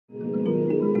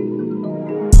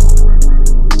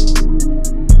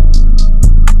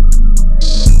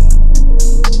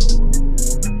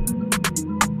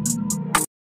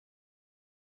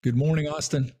Good morning,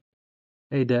 Austin.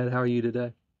 Hey Dad, how are you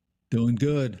today? Doing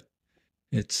good.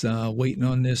 It's waiting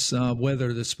on this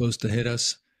weather that's supposed to hit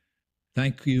us.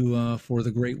 Thank you for the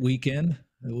great weekend.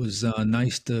 It was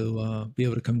nice to be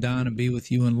able to come down and be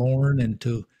with you and Lauren and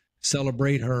to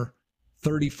celebrate her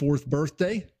 34th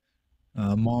birthday.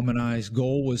 Mom and I's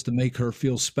goal was to make her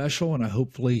feel special, and I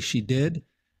hopefully she did.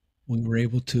 We were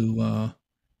able to,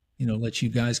 let you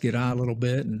guys get out a little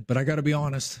bit. But I got to be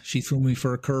honest, she threw me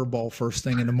for a curveball first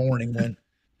thing in the morning when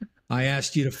I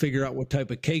asked you to figure out what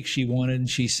type of cake she wanted, and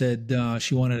she said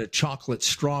she wanted a chocolate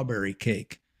strawberry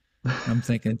cake. I'm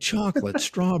thinking, chocolate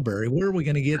strawberry, where are we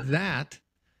going to get that?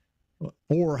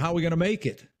 Or how are we going to make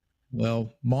it?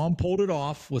 Well, Mom pulled it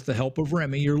off with the help of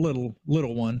Remy, your little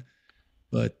one.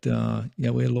 But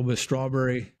yeah, we had a little bit of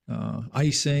strawberry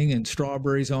icing and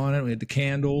strawberries on it. We had the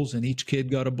candles, and each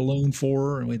kid got a balloon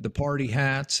for her, and we had the party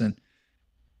hats. And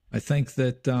I think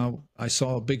that I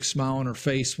saw a big smile on her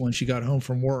face when she got home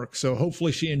from work. So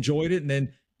hopefully she enjoyed it. And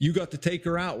then you got to take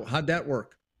her out. How'd that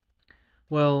work?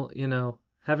 Well,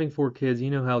 having four kids, you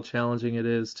know how challenging it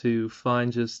is to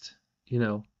find just,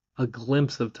 a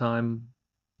glimpse of time,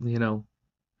 you know,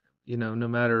 no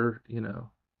matter,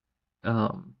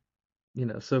 um,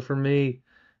 so for me,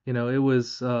 it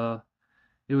was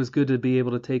good to be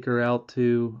able to take her out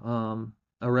to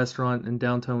a restaurant in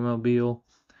downtown Mobile,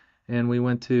 and we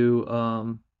went to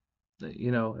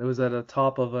it was at the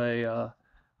top of a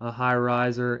high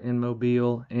riser in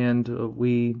Mobile, and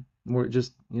we were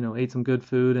just ate some good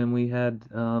food, and we had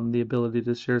the ability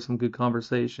to share some good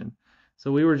conversation.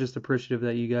 So we were just appreciative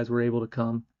that you guys were able to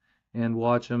come and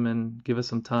watch them and give us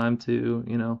some time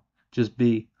to just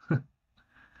be.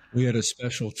 We had a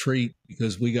special treat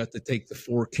because we got to take the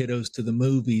four kiddos to the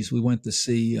movies. We went to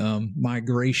see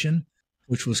Migration,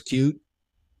 which was cute.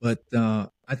 But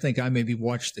I think I maybe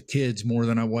watched the kids more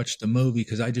than I watched the movie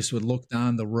because I just would look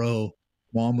down the row.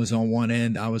 Mom was on one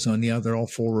end, I was on the other, all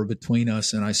four were between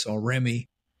us. And I saw Remy,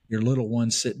 your little one,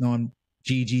 sitting on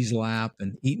Gigi's lap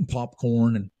and eating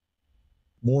popcorn and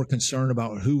more concerned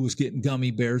about who was getting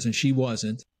gummy bears and she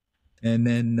wasn't. And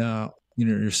then,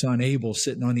 your son Abel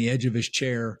sitting on the edge of his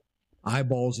chair,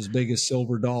 eyeballs as big as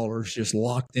silver dollars, just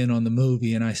locked in on the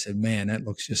movie. And I said, man, that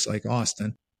looks just like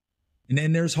Austin. And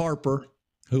then there's Harper,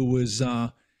 who was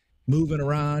moving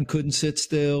around, couldn't sit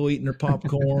still, eating her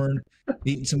popcorn,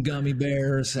 eating some gummy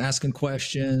bears, asking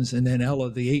questions. And then Ella,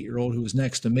 the 8-year-old who was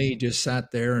next to me, just sat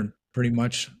there and pretty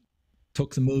much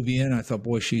took the movie in. I thought,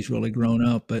 boy, she's really grown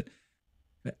up. But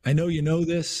I know you know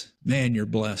this. Man, you're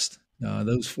blessed.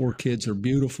 Those four kids are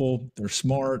beautiful. They're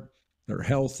smart. They're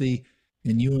healthy.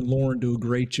 And you and Lauren do a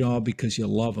great job because you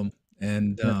love them.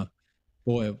 And,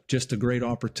 boy, just a great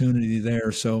opportunity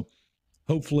there. So,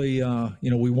 hopefully,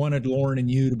 we wanted Lauren and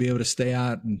you to be able to stay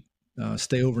out and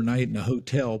stay overnight in a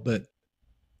hotel, but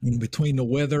between the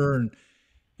weather and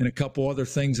a couple other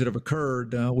things that have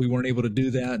occurred, we weren't able to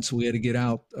do that. And so we had to get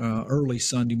out early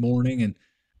Sunday morning. And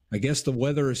I guess the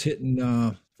weather is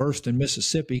hitting first in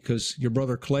Mississippi because your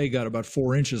brother Clay got about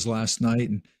 4 inches last night.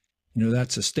 And,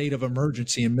 that's a state of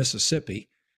emergency in Mississippi.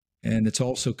 And it's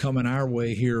also coming our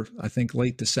way here, I think,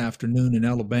 late this afternoon in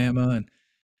Alabama. And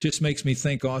just makes me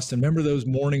think, Austin, remember those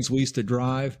mornings we used to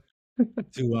drive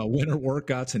to winter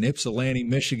workouts in Ypsilanti,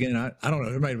 Michigan? I don't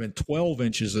know, there might have been 12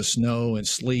 inches of snow and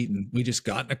sleet, and we just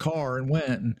got in a car and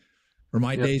went. And for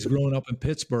my Yep, days growing up in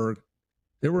Pittsburgh,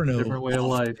 there were no different way of off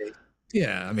life. days.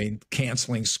 Yeah, I mean,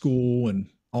 canceling school and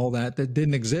all that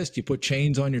didn't exist. You put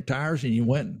chains on your tires and you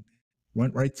went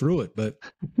right through it. But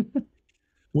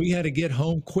we had to get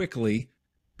home quickly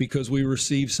because we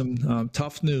received some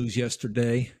tough news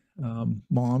yesterday.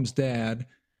 Mom's dad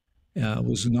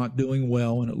was not doing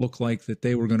well, and it looked like that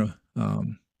they were going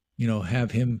to,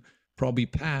 have him probably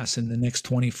pass in the next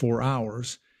 24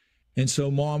 hours. And so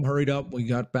Mom hurried up. We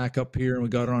got back up here, and we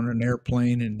got on an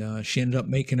airplane, and she ended up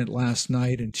making it last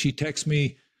night. And she texted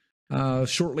me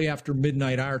shortly after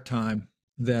midnight our time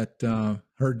that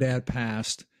her dad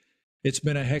passed. It's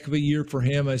been a heck of a year for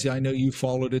him, as I know you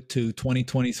followed it too.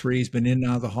 2023, he's been in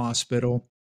and out of the hospital.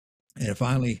 And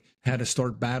finally had to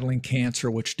start battling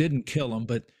cancer, which didn't kill him,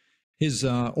 but his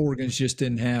organs just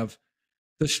didn't have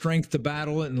the strength to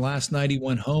battle it. And last night he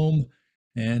went home.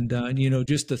 And,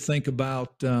 just to think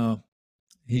about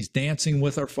he's dancing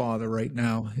with our Father right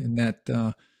now in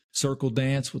that circle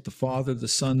dance with the Father, the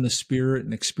Son, the Spirit,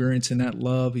 and experiencing that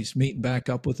love. He's meeting back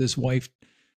up with his wife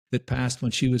that passed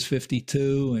when she was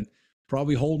 52 and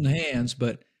probably holding hands.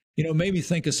 But, made me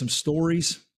think of some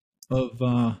stories of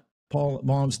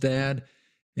Mom's dad.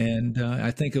 And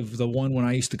I think of the one when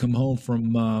I used to come home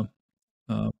from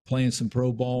playing some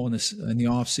pro ball in the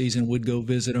off season, would go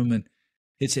visit him. And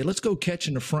he'd say, let's go catch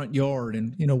in the front yard.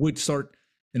 And, we'd start,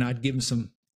 and I'd give him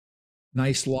some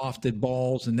nice lofted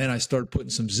balls. And then I started putting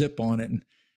some zip on it. And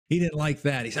he didn't like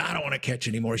that. He said, I don't want to catch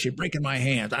anymore. She's breaking my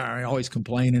hands. Always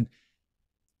complaining.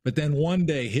 But then one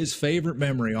day, his favorite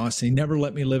memory, Austin, he never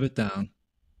let me live it down,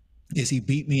 is he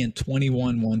beat me in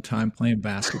 21 one time playing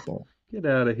basketball. Get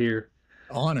out of here.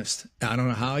 Honest. I don't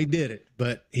know how he did it,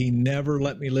 but he never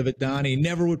let me live it down. He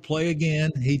never would play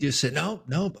again. He just said,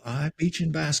 no, I beat you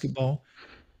in basketball.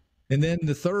 And then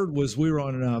the third was we were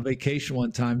on a vacation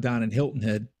one time down in Hilton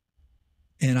Head,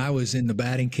 and I was in the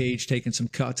batting cage taking some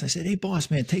cuts. I said, hey,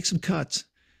 boss, man, take some cuts.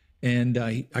 And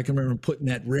I can remember putting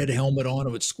that red helmet on. It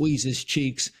would squeeze his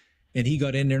cheeks. And he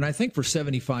got in there. And I think for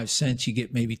 75 cents, you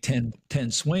get maybe 10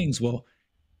 swings. Well,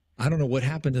 I don't know what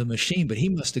happened to the machine, but he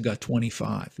must have got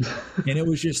 25. And it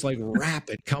was just like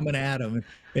rapid coming at him.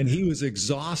 And he was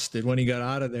exhausted when he got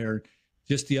out of there.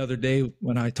 Just the other day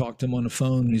when I talked to him on the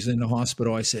phone, he's in the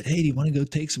hospital, I said, hey, do you want to go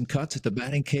take some cuts at the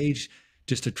batting cage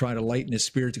just to try to lighten his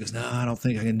spirits? He goes, no, I don't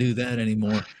think I can do that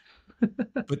anymore.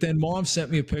 But then Mom sent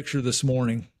me a picture this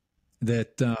morning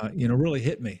that, really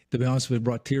hit me. To be honest with you,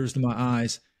 brought tears to my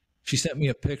eyes. She sent me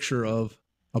a picture of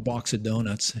a box of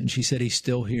donuts, and she said he's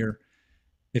still here.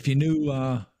 If you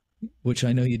knew, which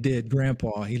I know you did,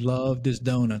 Grandpa, he loved his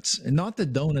donuts. And not the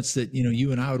donuts that,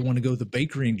 you and I would want to go to the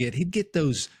bakery and get. He'd get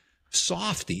those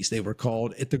softies, they were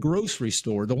called, at the grocery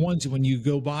store. The ones when you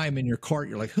go buy them in your cart,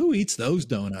 you're like, who eats those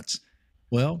donuts?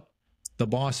 Well, the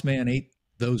boss man ate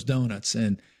those donuts.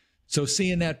 And so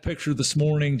seeing that picture this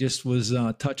morning just was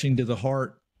touching to the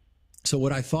heart. So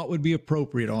what I thought would be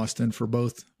appropriate, Austin, for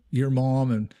both your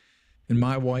mom and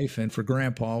my wife and for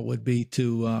Grandpa would be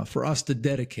to for us to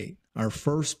dedicate our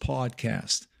first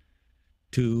podcast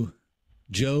to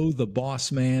Joe the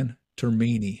Boss Man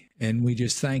Termini. And we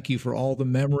just thank you for all the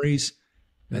memories.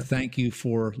 I thank you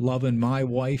for loving my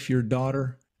wife, your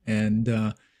daughter. And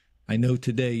I know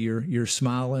today you're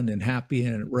smiling and happy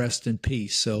and at rest and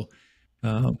peace. So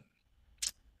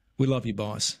we love you,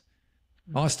 boss.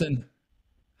 Austin,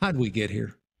 how'd we get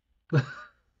here?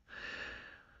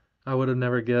 I would have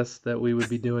never guessed that we would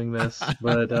be doing this,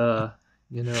 but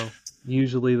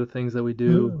usually the things that we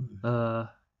do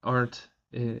aren't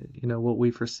what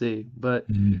we foresee. But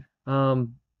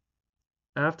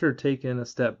after taking a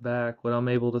step back, what I'm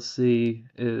able to see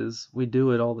is we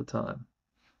do it all the time.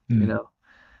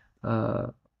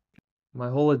 My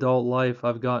whole adult life,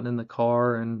 I've gotten in the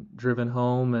car and driven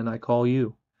home, and I call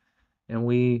you, and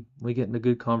we get into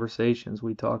good conversations.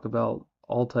 We talk about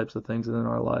all types of things in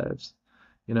our lives.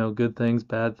 Good things,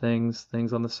 bad things,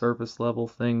 things on the surface level,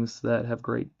 things that have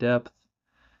great depth.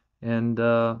 And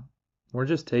we're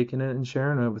just taking it and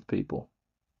sharing it with people.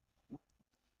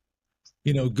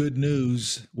 Good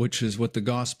news, which is what the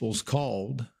gospel's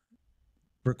called,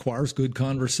 requires good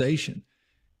conversation.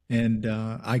 And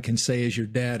I can say as your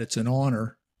dad, it's an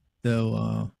honor,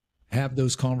 though, have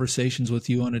those conversations with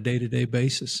you on a day-to-day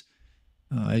basis.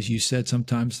 As you said,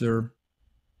 sometimes they're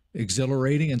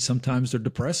exhilarating and sometimes they're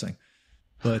depressing.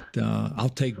 But I'll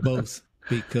take both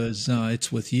because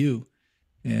it's with you.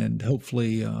 And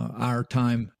hopefully our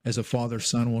time as a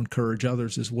father-son will encourage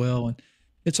others as well. And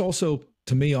it's also,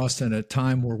 to me, Austin, a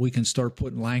time where we can start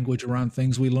putting language around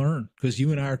things we learn. Because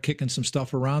you and I are kicking some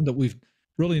stuff around that we've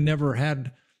really never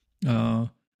had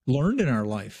learned in our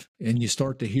life. And you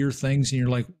start to hear things and you're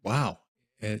like, wow,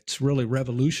 it's really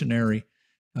revolutionary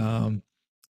and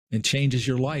changes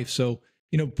your life. So,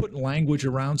 putting language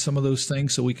around some of those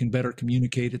things so we can better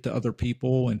communicate it to other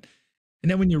people. And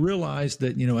then when you realize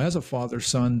that, as a father,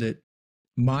 son, that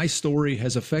my story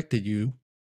has affected you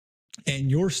and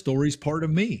your story's part of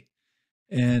me.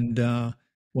 And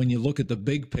when you look at the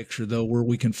big picture, though, where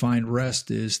we can find rest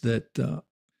is that,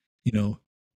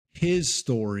 his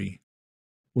story,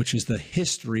 which is the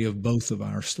history of both of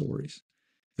our stories,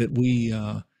 that we,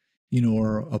 are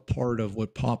a part of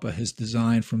what Papa has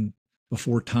designed from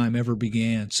before time ever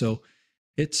began. So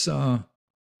it's going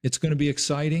to be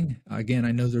exciting. Again,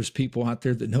 I know there's people out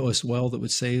there that know us well that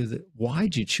would say that,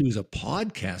 why'd you choose a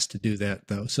podcast to do that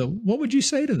though? So what would you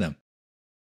say to them?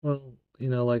 Well,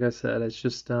 like I said, it's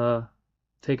just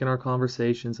taking our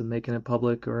conversations and making it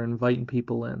public or inviting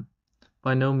people in.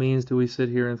 By no means do we sit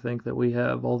here and think that we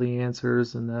have all the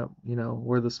answers and that,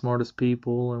 we're the smartest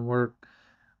people and we're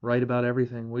right about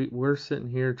everything. We're sitting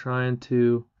here trying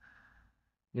to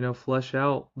flesh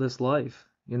out this life.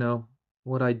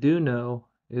 What I do know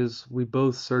is we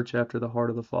both search after the heart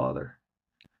of the Father,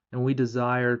 and we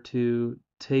desire to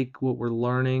take what we're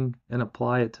learning and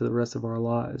apply it to the rest of our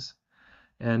lives.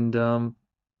 And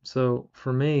so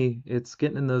for me, it's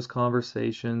getting in those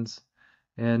conversations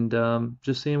and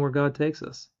just seeing where God takes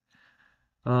us.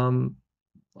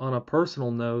 on a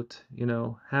personal note,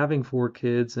 having 4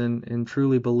 kids and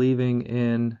truly believing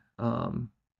in,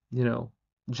 you know,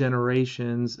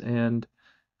 generations and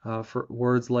for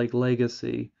words like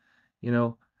legacy, you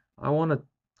know, I want to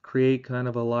create kind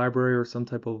of a library or some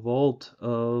type of vault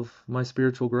of my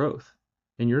spiritual growth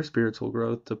and your spiritual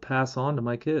growth to pass on to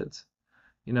my kids.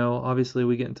 Obviously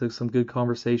we get into some good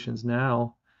conversations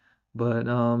now, but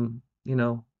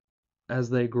as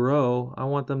they grow, I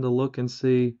want them to look and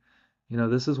see,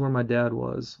 this is where my dad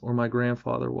was or my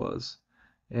grandfather was,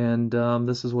 and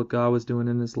this is what God was doing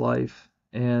in his life,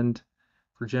 and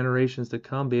for generations to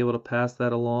come, be able to pass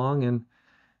that along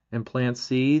and plant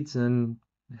seeds and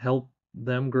help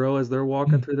them grow as they're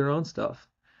walking Mm. through their own stuff.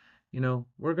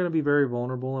 We're going to be very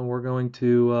vulnerable and we're going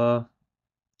to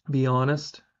be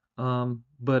honest,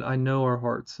 but I know our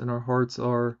hearts, and our hearts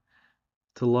are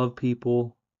to love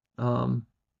people, um,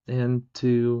 and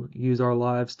to use our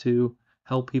lives to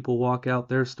help people walk out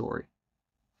their story.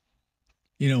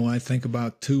 I think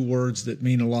about two words that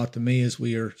mean a lot to me as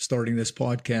we are starting this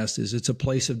podcast is it's a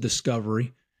place of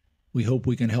discovery. We hope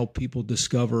we can help people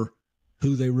discover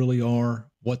who they really are,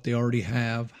 what they already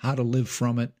have, how to live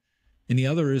from it. And the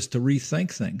other is to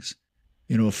rethink things.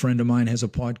 A friend of mine has a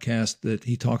podcast that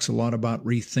he talks a lot about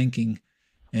rethinking.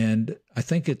 And I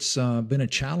think it's been a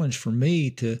challenge for me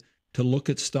to look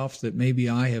at stuff that maybe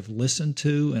I have listened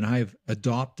to and I've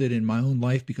adopted in my own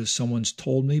life because someone's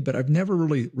told me, but I've never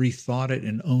really rethought it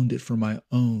and owned it for my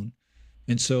own.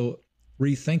 And so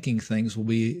rethinking things will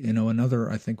be,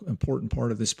 another, I think, important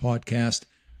part of this podcast.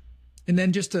 And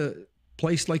then just a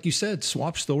place, like you said,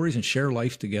 swap stories and share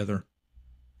life together.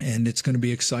 And it's going to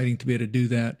be exciting to be able to do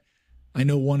that. I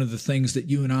know one of the things that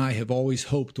you and I have always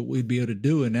hoped that we'd be able to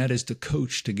do, and that is to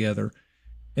coach together.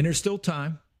 And there's still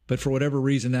time, but for whatever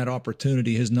reason, that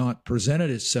opportunity has not presented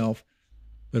itself.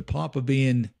 But Papa,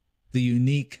 being the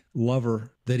unique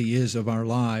lover that he is of our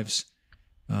lives,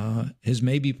 has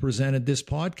maybe presented this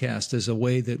podcast as a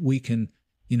way that we can,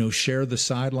 share the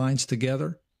sidelines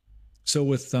together. So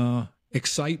with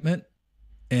excitement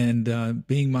and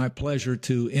being my pleasure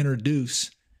to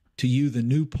introduce to you the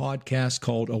new podcast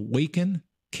called Awaken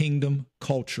Kingdom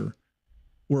Culture,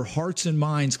 where hearts and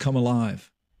minds come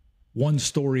alive, one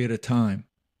story at a time.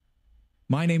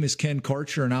 My name is Ken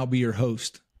Karcher, and I'll be your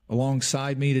host.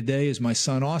 Alongside me today is my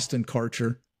son, Austin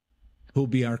Karcher, who'll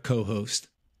be our co-host.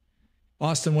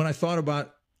 Austin, when I thought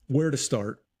about where to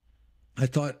start, I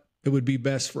thought it would be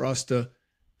best for us to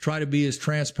try to be as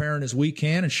transparent as we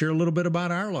can and share a little bit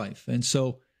about our life. And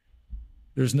so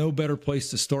there's no better place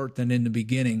to start than in the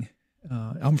beginning.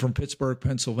 I'm from Pittsburgh,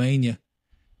 Pennsylvania.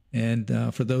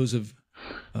 And for those of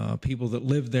people that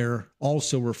live there,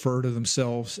 also refer to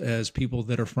themselves as people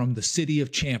that are from the city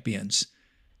of champions.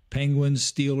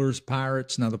 Penguins, Steelers,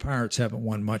 Pirates. Now, the Pirates haven't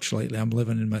won much lately. I'm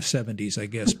living in my 70s, I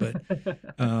guess. But,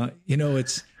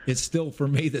 it's still, for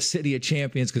me, the city of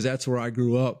champions because that's where I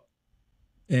grew up.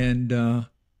 And,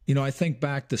 I think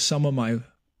back to some of my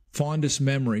fondest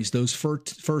memories, those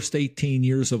first 18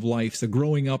 years of life, the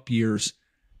growing up years.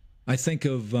 I think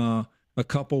of a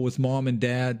couple with mom and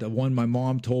dad. The one my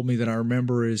mom told me that I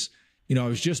remember is, I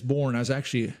was just born. I was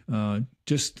actually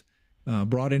just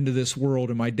brought into this world.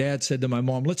 And my dad said to my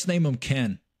mom, let's name him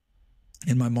Ken.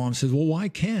 And my mom says, well, why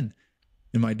Ken?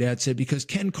 And my dad said, because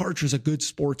Ken Karcher is a good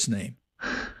sports name.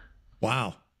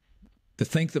 Wow. To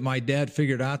think that my dad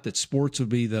figured out that sports would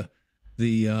be the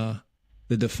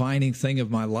defining thing of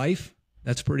my life,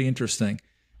 that's pretty interesting.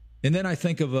 And then I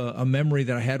think of a memory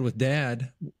that I had with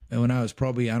Dad when I was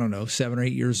probably, 7 or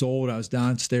 8 years old. I was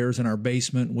downstairs in our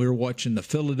basement, and we were watching the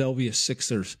Philadelphia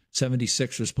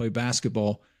 76ers play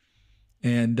basketball.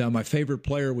 And my favorite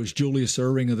player was Julius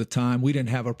Erving at the time. We didn't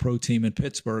have a pro team in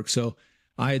Pittsburgh, so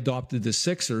I adopted the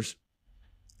Sixers.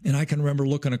 And I can remember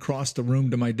looking across the room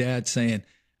to my dad saying,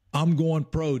 I'm going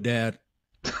pro, Dad.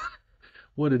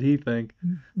 What did he think?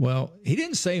 Well, he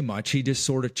didn't say much. He just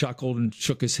sort of chuckled and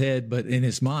shook his head. But in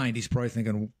his mind, he's probably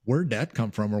thinking, where'd that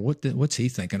come from? Or what's he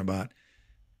thinking about?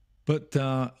 But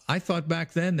I thought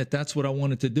back then that that's what I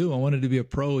wanted to do. I wanted to be a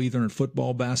pro either in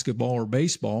football, basketball, or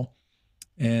baseball.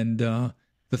 And the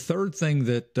third thing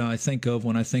that I think of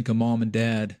when I think of mom and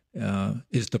dad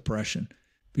is depression,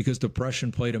 because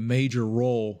depression played a major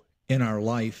role in our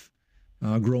life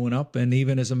growing up, and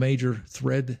even as a major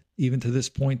thread, even to this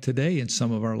point today in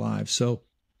some of our lives. So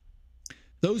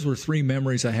those were three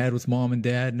memories I had with mom and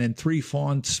dad, and then three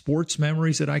fond sports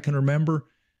memories that I can remember.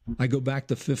 I go back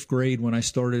to fifth grade when I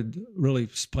started really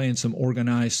playing some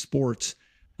organized sports,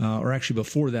 or actually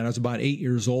before that, I was about 8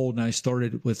 years old, and I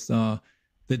started with the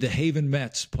DeHaven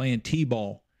Mets playing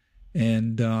T-ball.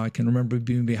 And I can remember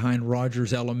being behind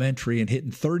Rogers Elementary and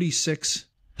hitting 36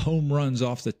 home runs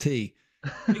off the tee.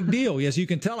 Big deal. As you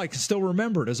can tell, I can still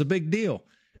remember it as a big deal.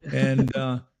 And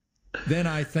then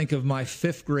I think of my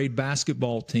 5th grade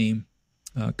basketball team.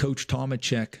 Coach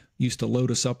Tomacek used to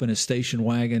load us up in his station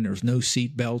wagon. There was no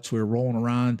seat belts. We were rolling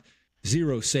around,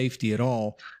 zero safety at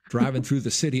all, driving through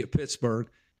the city of Pittsburgh.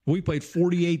 We played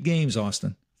 48 games,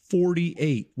 Austin.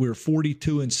 48. We were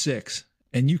 42-6.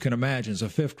 And you can imagine, as a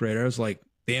 5th grader, I was like,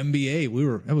 the NBA,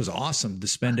 it was awesome to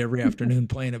spend every afternoon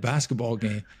playing a basketball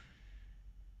game.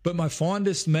 But my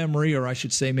fondest memory, or I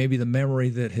should say maybe the memory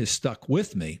that has stuck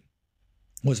with me,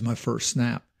 was my first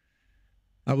snap.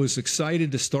 I was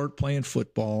excited to start playing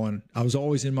football, and I was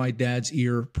always in my dad's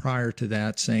ear prior to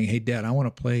that saying, hey, Dad, I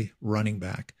want to play running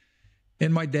back.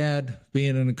 And my dad,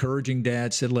 being an encouraging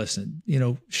dad, said, listen,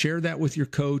 share that with your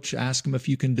coach, ask him if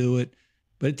you can do it.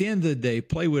 But at the end of the day,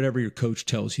 play whatever your coach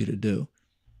tells you to do.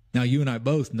 Now, you and I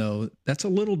both know that's a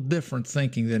little different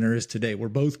thinking than there is today. We're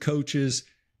both coaches.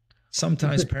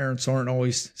 Sometimes parents aren't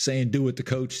always saying, do what the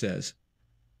coach says.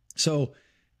 So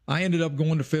I ended up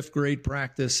going to 5th grade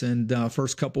practice, and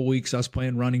first couple of weeks I was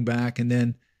playing running back. And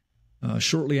then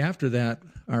shortly after that,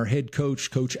 our head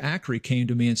coach, Coach Ackery, came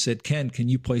to me and said, Ken, can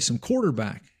you play some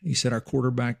quarterback? He said our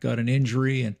quarterback got an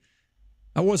injury, and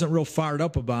I wasn't real fired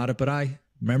up about it, but I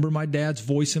remember my dad's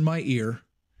voice in my ear.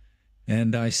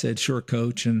 And I said, sure,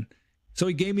 Coach. And so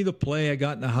he gave me the play. I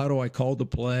got in the huddle. I called the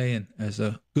play. And as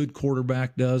a good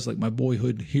quarterback does, like my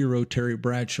boyhood hero, Terry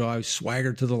Bradshaw, I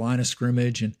swaggered to the line of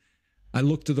scrimmage. And I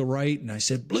looked to the right and I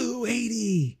said, blue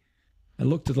 80. I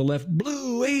looked to the left,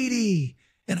 blue 80.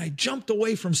 And I jumped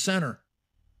away from center.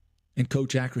 And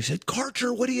Coach Ackery said,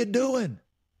 Karcher, what are you doing?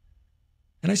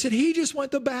 And I said, he just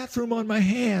went to the bathroom on my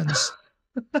hands.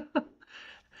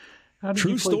 How did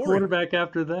True you play story. quarterback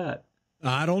after that?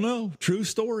 I don't know. True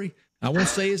story. I won't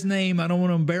say his name. I don't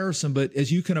want to embarrass him. But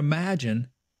as you can imagine,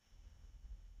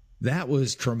 that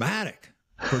was traumatic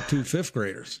for 2 5th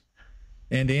graders.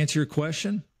 And to answer your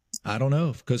question, I don't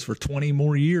know. Because for 20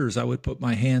 more years, I would put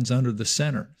my hands under the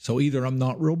center. So either I'm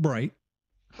not real bright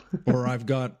or I've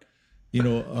got,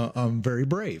 I'm very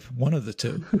brave. One of the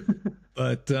two.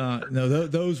 But no,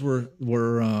 those were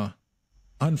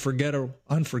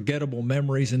unforgettable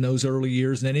memories in those early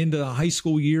years. And then into the high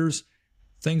school years,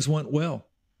 things went well.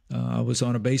 I was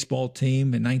on a baseball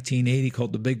team in 1980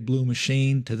 called the Big Blue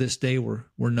Machine. To this day, we're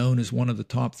known as one of the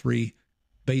top 3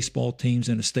 baseball teams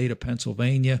in the state of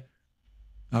Pennsylvania.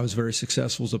 I was very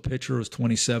successful as a pitcher. I was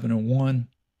 27-1.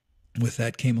 With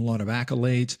that came a lot of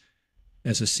accolades.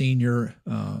 As a senior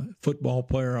football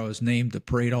player, I was named the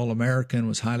Parade All-American,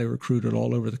 was highly recruited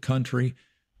all over the country.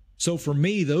 So for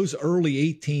me, those early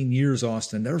 18 years,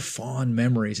 Austin, they're fond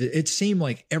memories. It seemed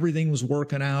like everything was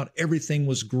working out. Everything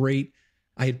was great.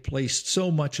 I had placed so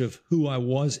much of who I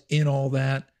was in all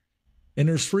that. And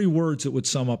there's 3 words that would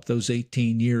sum up those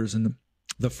 18 years. And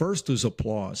the first was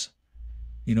applause.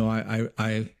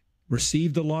 I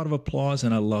received a lot of applause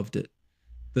and I loved it.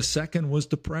 The second was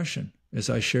depression, as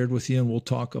I shared with you, and we'll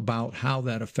talk about how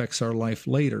that affects our life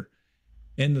later.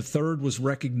 And the third was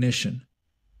recognition.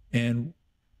 And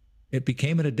it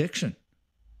became an addiction.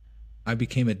 I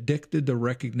became addicted to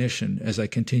recognition as I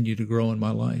continued to grow in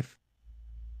my life.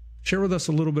 Share with us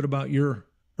a little bit about your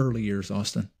early years,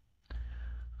 Austin.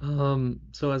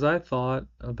 So as I thought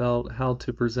about how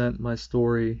to present my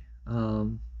story,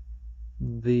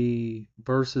 the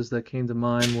verses that came to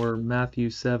mind were Matthew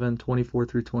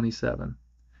 7:24-27.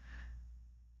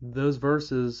 Those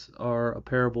verses are a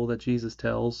parable that Jesus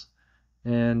tells,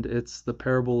 and it's the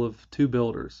parable of 2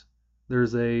 builders.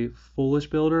 There's a foolish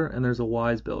builder and there's a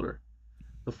wise builder.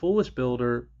 The foolish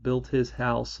builder built his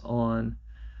house on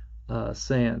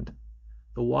sand.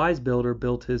 The wise builder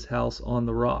built his house on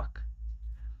the rock.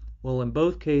 Well, in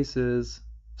both cases,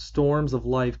 storms of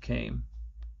life came.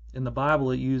 In the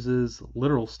Bible, it uses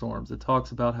literal storms. It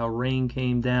talks about how rain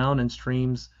came down and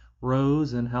streams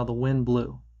rose and how the wind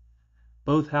blew.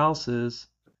 Both houses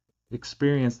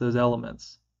experienced those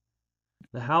elements.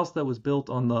 The house that was built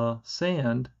on the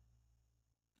sand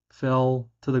fell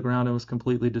to the ground and was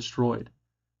completely destroyed.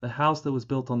 The house that was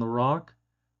built on the rock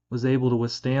was able to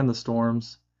withstand the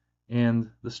storms, and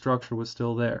the structure was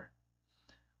still there.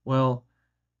 Well,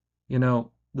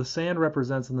 the sand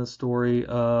represents in this story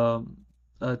a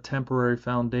temporary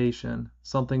foundation,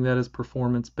 something that is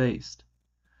performance-based.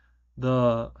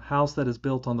 The house that is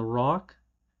built on the rock,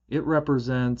 it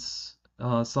represents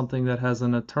something that has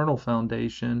an eternal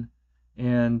foundation,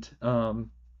 and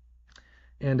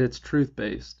it's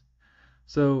truth-based.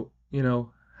 So,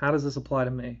 how does this apply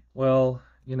to me? Well,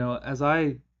 as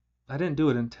I didn't do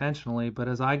it intentionally, but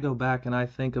as I go back and I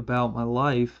think about my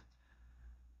life,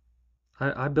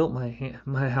 I built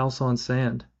my house on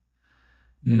sand.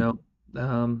 You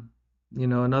Mm.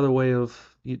 know, another way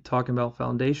of talking about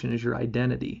foundation is your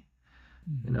identity.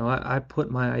 Mhm. I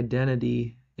put my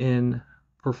identity in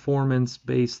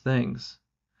performance-based things,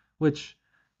 which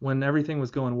when everything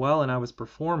was going well and I was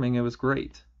performing, it was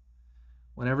great.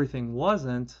 When everything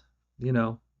wasn't,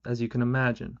 as you can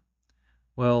imagine.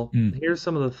 Well, Mm. here's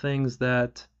some of the things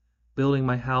that building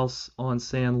my house on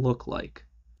sand look like.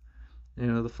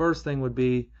 The first thing would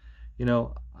be, you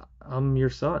know, I'm your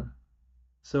son.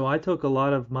 So I took a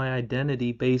lot of my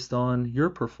identity based on your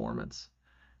performance.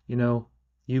 You know,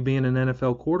 you being an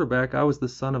NFL quarterback, I was the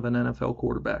son of an NFL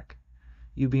quarterback.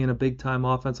 You being a big time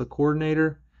offensive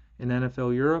coordinator in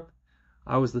NFL Europe,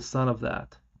 I was the son of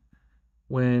that.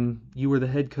 When you were the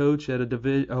head coach at a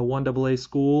 1AA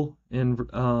school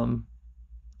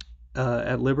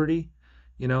at Liberty,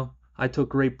 I took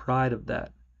great pride of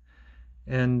that.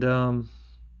 And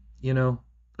you know,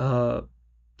 uh,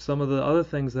 some of the other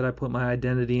things that I put my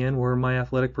identity in were my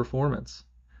athletic performance.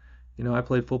 I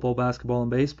played football, basketball, and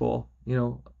baseball.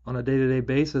 On a day-to-day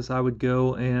basis, I would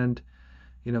go and,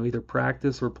 either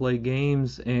practice or play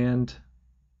games and,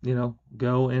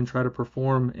 go and try to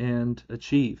perform and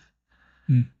achieve.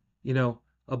 Mm. You know,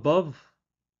 above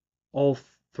all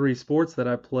three sports that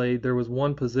I played, there was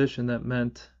one position that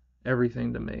meant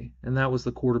everything to me, and that was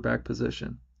the quarterback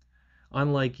position.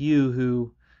 Unlike you,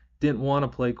 who didn't want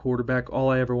to play quarterback, all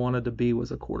I ever wanted to be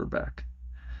was a quarterback.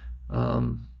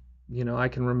 Um, I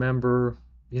can remember,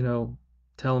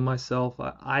 telling myself,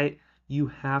 you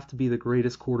have to be the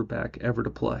greatest quarterback ever to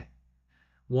play.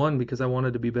 One, because I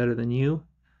wanted to be better than you,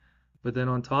 but then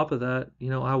on top of that,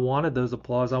 I wanted those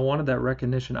applause, I wanted that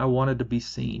recognition, I wanted to be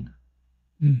seen.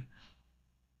 Mm.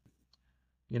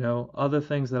 Other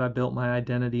things that I built my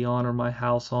identity on or my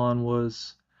house on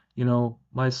was,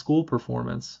 my school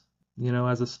performance.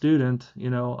 As a student,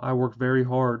 I worked very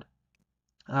hard.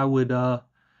 I would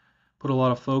put a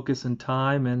lot of focus and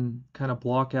time and kind of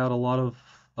block out a lot of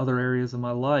other areas of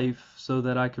my life so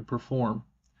that I could perform.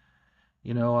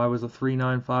 I was a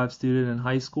 3.95 student in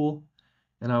high school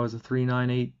and I was a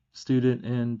 3.98 student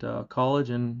in college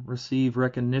and received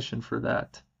recognition for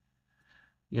that.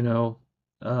 You know,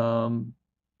 um,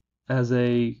 as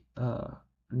a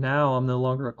Now I'm no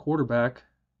longer a quarterback,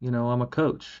 I'm a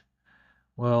coach.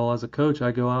 Well, as a coach,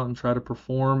 I go out and try to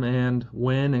perform and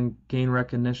win and gain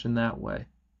recognition that way.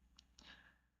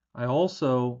 I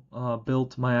also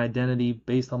built my identity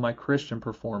based on my Christian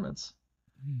performance.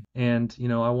 Mm. And,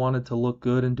 I wanted to look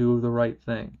good and do the right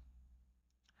thing.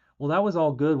 Well, that was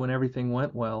all good when everything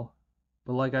went well.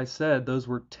 But like I said, those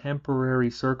were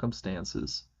temporary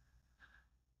circumstances.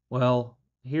 Well,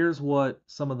 here's what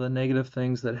some of the negative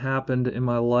things that happened in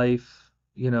my life,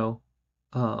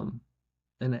 um,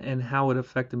 and how it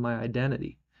affected my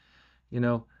identity.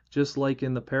 Just like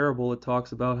in the parable, it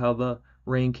talks about how the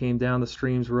rain came down, the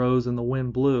streams rose, and the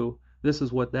wind blew. This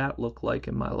is what that looked like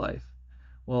in my life.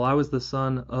 Well, I was the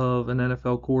son of an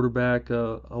NFL quarterback,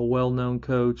 a well-known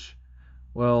coach.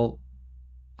 Well,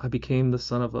 I became the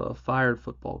son of a fired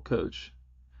football coach.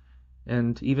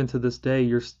 And even to this day,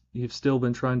 you've still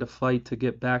been trying to fight to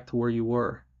get back to where you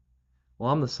were.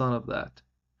 Well, I'm the son of that.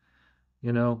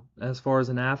 As far as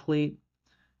an athlete,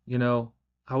 you know,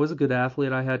 I was a good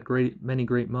athlete. I had many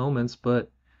great moments,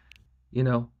 but you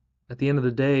know, at the end of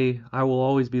the day, I will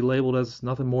always be labeled as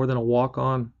nothing more than a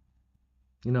walk-on,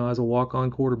 as a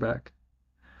walk-on quarterback.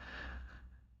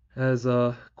 As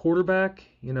a quarterback,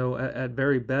 at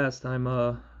very best,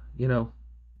 you know,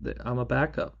 I'm a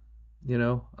backup.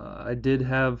 I did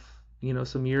have,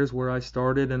 some years where I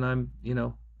started and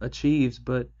achieved,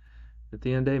 but at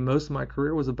the end of the day, most of my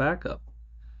career was a backup.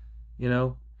 You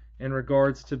know, in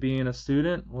regards to being a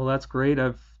student, well, that's great.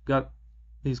 I've got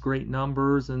these great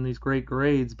numbers and these great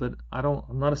grades, but I'm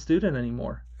not a student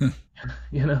anymore.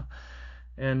 you know,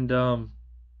 and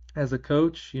as a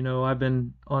coach, I've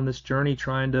been on this journey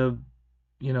trying to,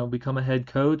 become a head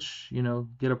coach,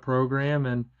 get a program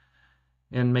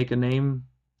and make a name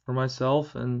for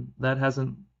myself. And that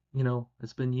hasn't,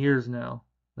 it's been years now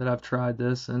that I've tried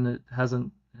this and it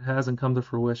hasn't come to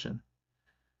fruition.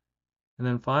 And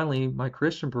then finally, my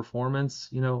Christian performance,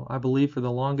 I believe for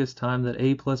the longest time that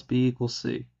A plus B equals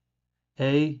C.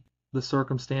 A, the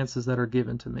circumstances that are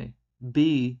given to me.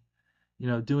 B,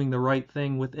 doing the right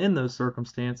thing within those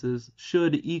circumstances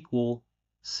should equal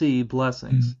C,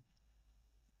 blessings. Mm.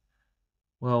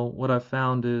 Well, what I've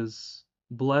found is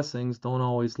blessings don't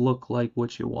always look like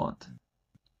what you want.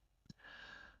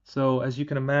 So, as you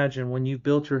can imagine, when you've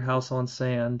built your house on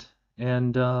sand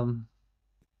and,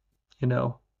 you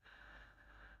know,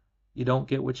 you don't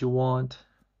get what you want,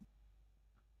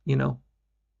 you know,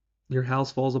 your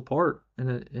house falls apart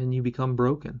and you become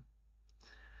broken.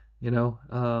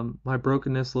 My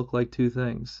brokenness looked like two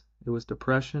things. It was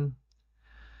depression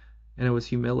and it was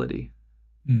humility.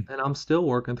 Mm. And I'm still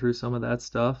working through some of that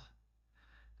stuff,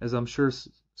 as I'm sure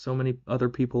so many other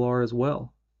people are as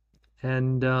well.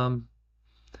 And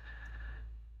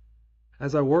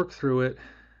as I work through it,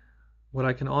 what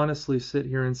I can honestly sit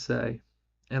here and say,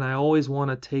 and I always want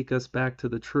to take us back to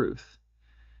the truth,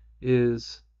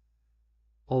 is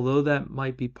although that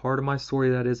might be part of my story,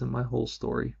 that isn't my whole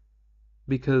story.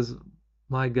 Because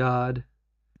my God,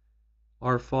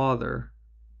 our Father,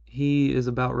 He is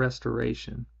about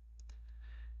restoration.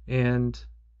 And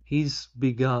He's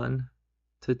begun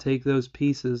to take those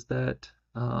pieces that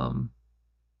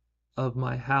of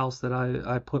my house that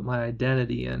I put my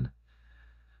identity in,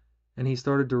 and He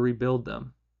started to rebuild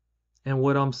them. And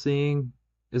what I'm seeing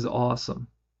is awesome.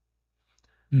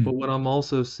 Mm. But what I'm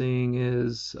also seeing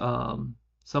is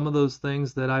some of those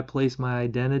things that I place my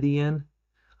identity in,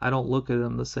 I don't look at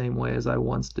them the same way as I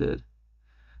once did.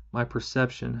 My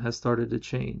perception has started to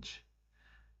change.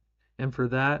 And for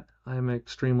that, I am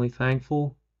extremely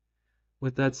thankful.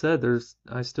 With that said,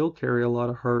 I still carry a lot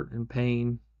of hurt and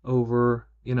pain over,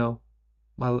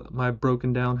 my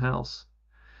broken down house.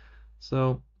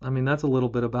 So, I mean, that's a little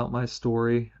bit about my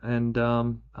story, and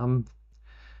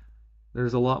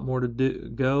there's a lot more to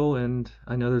go, and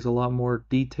I know there's a lot more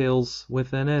details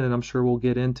within it, and I'm sure we'll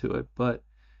get into it. But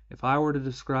if I were to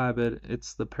describe it,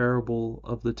 it's the parable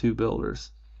of the two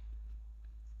builders.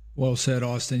 Well said,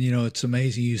 Austin. It's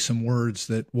amazing you use some words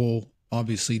that we'll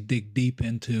obviously dig deep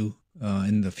into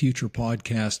in the future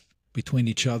podcast between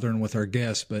each other and with our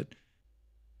guests. But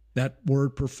that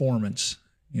word performance,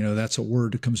 that's a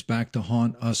word that comes back to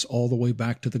haunt us all the way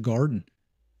back to the garden,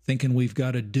 thinking we've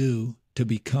got to do to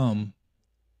become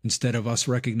instead of us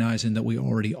recognizing that we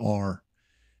already are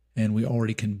and we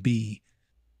already can be.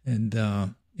 And,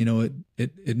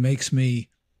 it makes me,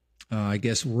 I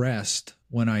guess, rest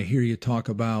when I hear you talk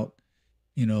about,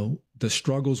 the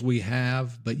struggles we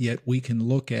have, but yet we can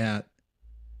look at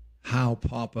how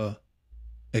Papa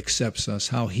accepts us,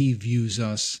 how He views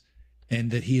us,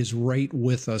 and that He is right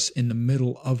with us in the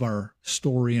middle of our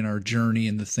story and our journey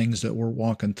and the things that we're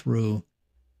walking through.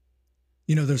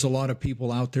 There's a lot of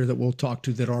people out there that we'll talk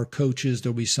to that are coaches.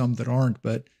 There'll be some that aren't,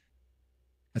 but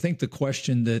I think the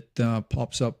question that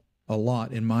pops up a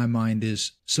lot in my mind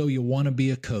is, so you want to be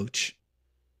a coach?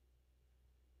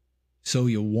 So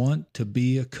you want to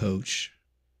be a coach?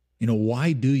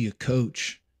 Why do you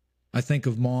coach? I think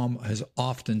of Mom has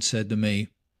often said to me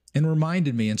and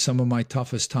reminded me in some of my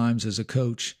toughest times as a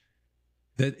coach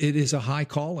that it is a high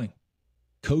calling.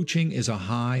 Coaching is a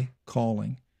high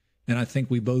calling. And I think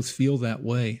we both feel that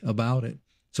way about it.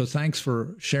 So thanks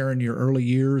for sharing your early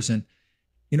years. And,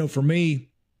 for me,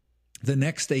 the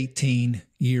next 18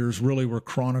 years really were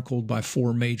chronicled by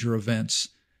 4 major events.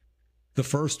 The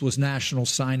first was National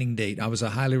Signing Date. I was a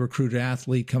highly recruited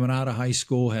athlete coming out of high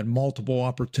school, had multiple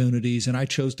opportunities, and I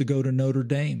chose to go to Notre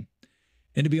Dame.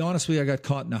 And to be honest with you, I got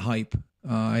caught in the hype.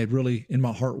 I had really, in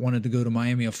my heart, wanted to go to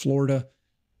Miami of Florida.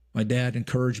 My dad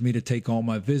encouraged me to take all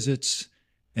my visits.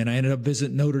 And I ended up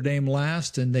visiting Notre Dame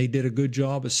last, and they did a good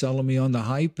job of selling me on the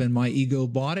hype, and my ego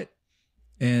bought it,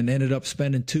 and ended up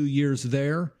spending 2 years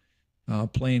there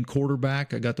playing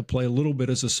quarterback. I got to play a little bit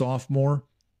as a sophomore,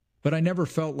 but I never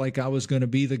felt like I was going to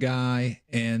be the guy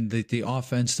and that the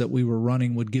offense that we were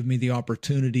running would give me the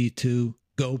opportunity to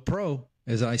go pro,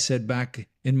 as I said back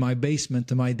in my basement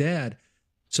to my dad.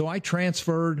 So I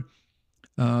transferred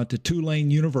to Tulane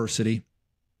University.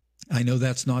 I know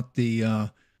that's not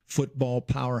the football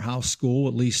powerhouse school,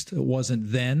 at least it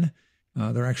wasn't then.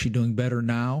 They're actually doing better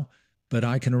now. But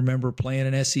I can remember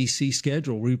playing an SEC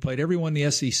schedule where we played everyone in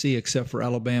the SEC except for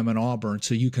Alabama and Auburn.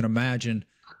 So you can imagine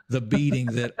the beating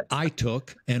that I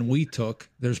took and we took.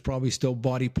 There's probably still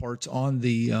body parts on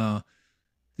the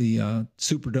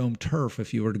Superdome turf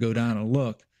if you were to go down and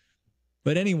look.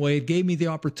 But anyway, it gave me the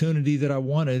opportunity that I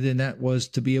wanted, and that was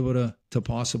to be able to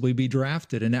possibly be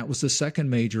drafted. And that was the second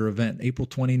major event, April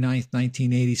 29th,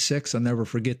 1986. I'll never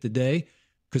forget the day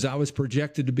because I was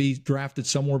projected to be drafted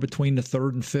somewhere between the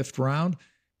 3rd and 5th round.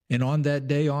 And on that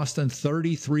day, Austin,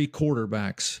 33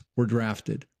 quarterbacks were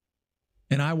drafted.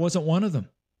 And I wasn't one of them.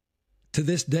 To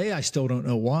this day, I still don't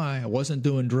know why. I wasn't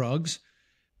doing drugs.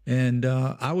 And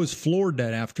I was floored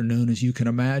that afternoon, as you can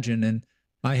imagine. And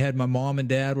I had my mom and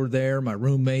dad were there, my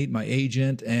roommate, my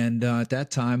agent, and at that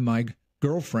time, my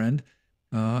girlfriend.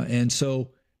 And so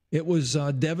it was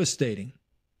devastating.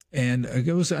 And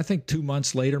it was, I think, 2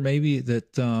 months later, maybe,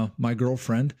 that my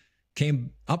girlfriend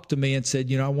came up to me and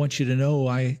said, I want you to know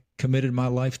I committed my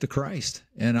life to Christ.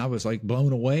 And I was like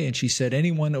blown away. And she said,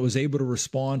 anyone that was able to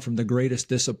respond from the greatest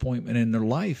disappointment in their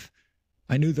life,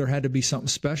 I knew there had to be something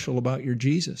special about your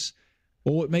Jesus.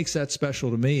 Well, what makes that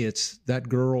special to me, it's that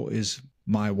girl is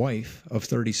my wife of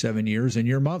 37 years and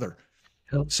your mother.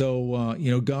 Yep. So,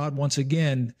 God, once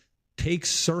again,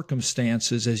 takes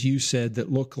circumstances, as you said,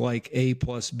 that look like A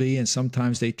plus B, and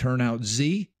sometimes they turn out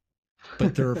Z,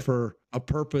 but they're for a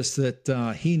purpose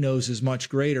that he knows is much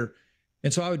greater.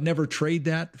 And so I would never trade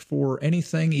that for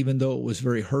anything, even though it was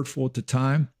very hurtful at the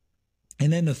time.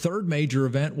 And then the third major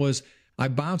event was I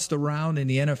bounced around in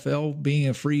the NFL, being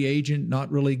a free agent,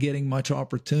 not really getting much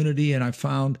opportunity. And I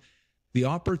found the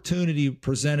opportunity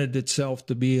presented itself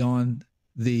to be on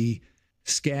the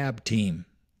scab team.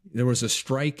 There was a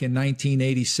strike in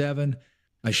 1987.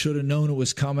 I should have known it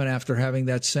was coming after having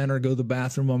that center go to the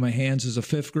bathroom on my hands as a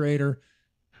fifth grader.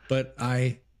 But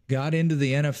I got into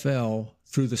the NFL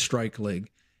through the strike league.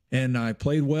 And I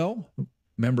played well.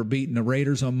 Remember beating the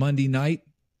Raiders on Monday night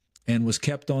and was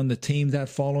kept on the team that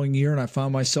following year. And I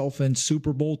found myself in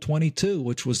Super Bowl 22,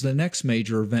 which was the next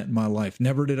major event in my life.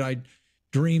 Never did I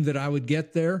dream that I would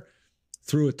get there.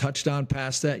 Threw a touchdown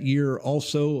pass that year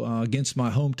also against my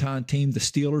hometown team, the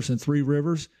Steelers in Three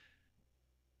Rivers.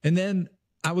 And then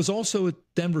I was also at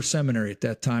Denver Seminary at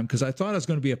that time because I thought I was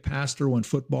going to be a pastor when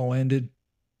football ended.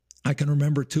 I can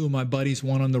remember two of my buddies,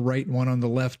 one on the right and one on the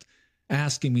left,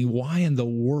 asking me, why in the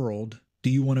world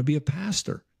do you want to be a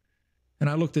pastor? And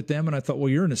I looked at them and I thought, well,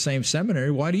 you're in the same seminary.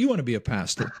 Why do you want to be a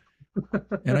pastor?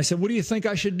 And I said, what do you think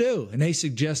I should do? And they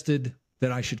suggested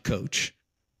that I should coach.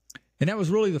 And that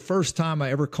was really the first time I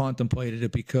ever contemplated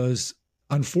it because,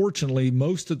 unfortunately,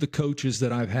 most of the coaches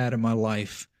that I've had in my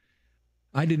life,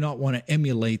 I did not want to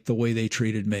emulate the way they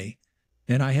treated me.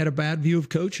 And I had a bad view of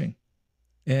coaching.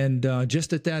 And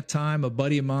just at that time, a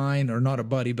buddy of mine, or not a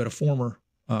buddy, but a former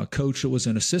coach that was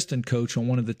an assistant coach on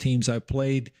one of the teams I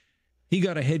played, he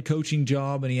got a head coaching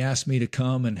job and he asked me to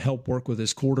come and help work with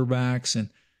his quarterbacks.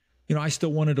 And, I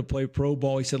still wanted to play pro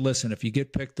ball. He said, listen, if you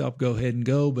get picked up, go ahead and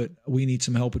go, but we need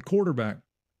some help at quarterback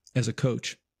as a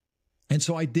coach. And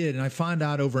so I did. And I found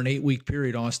out over an 8-week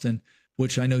period, Austin,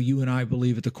 which I know you and I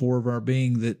believe at the core of our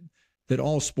being that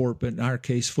all sport, but in our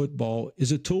case, football,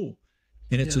 is a tool.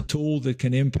 And it's a tool that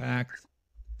can impact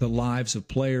the lives of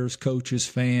players, coaches,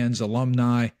 fans,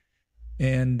 alumni.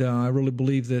 And I really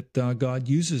believe that God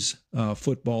uses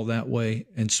football that way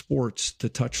and sports to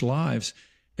touch lives.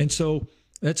 And so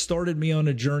that started me on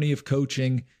a journey of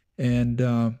coaching. And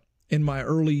in my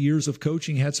early years of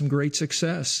coaching, had some great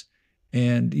success.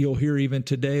 And you'll hear even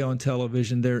today on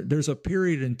television, there's a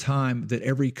period in time that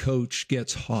every coach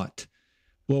gets hot.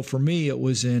 Well, for me, it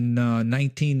was in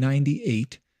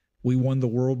 1998. We won the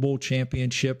World Bowl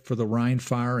championship for the Rhine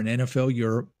Fire in NFL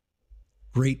Europe.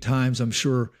 Great times, I'm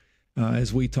sure,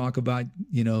 as we talk about,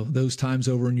 those times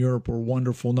over in Europe were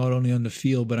wonderful, not only on the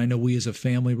field, but I know we as a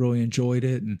family really enjoyed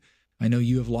it. And I know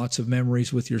you have lots of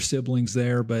memories with your siblings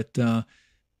there, but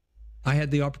I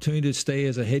had the opportunity to stay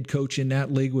as a head coach in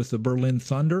that league with the Berlin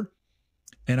Thunder.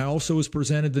 And I also was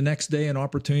presented the next day an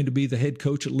opportunity to be the head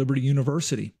coach at Liberty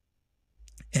University.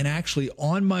 And actually,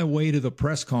 on my way to the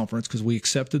press conference, because we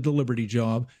accepted the Liberty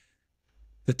job,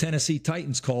 the Tennessee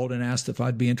Titans called and asked if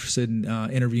I'd be interested in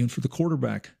interviewing for the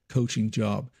quarterback coaching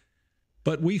job.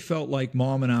 But we felt like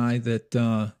Mom and I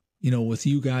that, with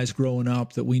you guys growing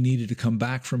up, that we needed to come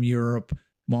back from Europe.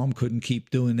 Mom couldn't keep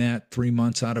doing that 3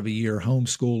 months out of a year,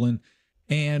 homeschooling.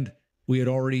 And we had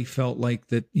already felt like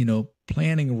that,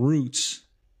 planting roots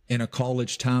in a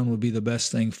college town would be the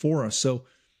best thing for us. So,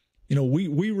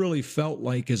 we really felt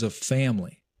like as a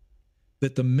family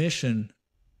that the mission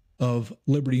of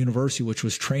Liberty University, which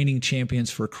was training champions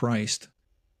for Christ,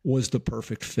 was the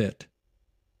perfect fit.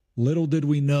 Little did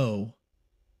we know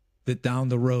that down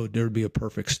the road there would be a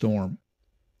perfect storm.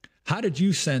 How did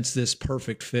you sense this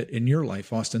perfect fit in your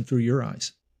life, Austin, through your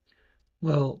eyes?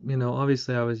 Well,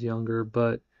 obviously I was younger,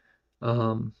 but,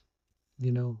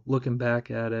 looking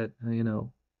back at it,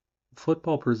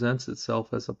 football presents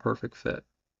itself as a perfect fit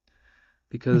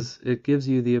because it gives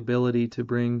you the ability to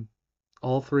bring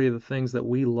all three of the things that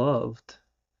we loved,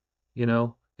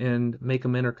 and make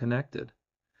them interconnected,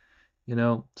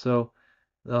 So,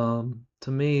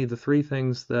 to me, the three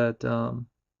things that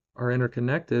are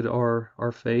interconnected are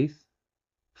our faith,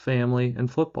 family, and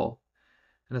football.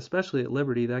 And especially at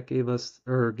Liberty, that gave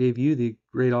you the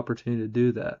great opportunity to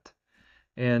do that.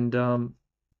 And,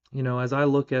 as I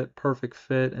look at perfect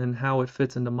fit and how it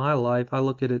fits into my life, I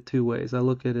look at it two ways. I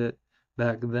look at it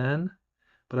back then,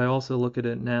 but I also look at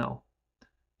it now.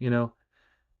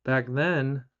 Back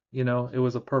then, it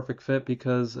was a perfect fit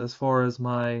because as far as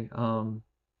my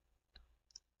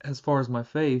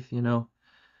faith,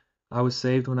 I was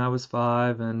saved when I was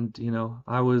 5, and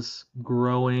I was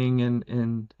growing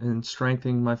and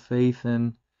strengthening my faith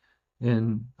in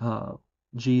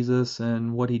Jesus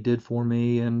and what he did for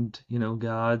me, and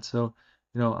God. So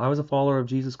I was a follower of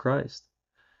Jesus Christ,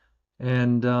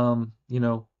 and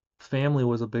family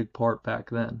was a big part back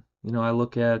then. I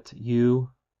look at you,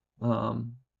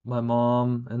 my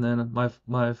mom, and then my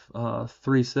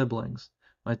 3 siblings,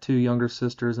 my 2 younger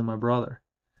sisters and my brother.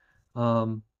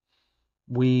 Um,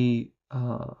 we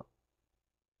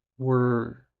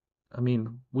were, I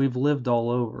mean, we've lived all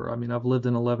over. I mean, I've lived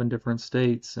in 11 different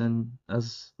states, and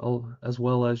as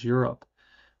well as Europe.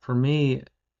 For me,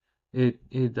 it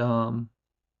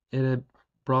had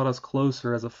brought us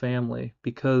closer as a family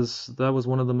because that was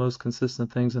one of the most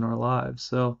consistent things in our lives.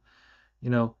 So, you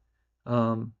know,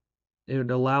 um,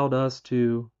 it allowed us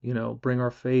to, bring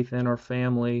our faith and our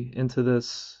family into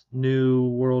this new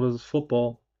world of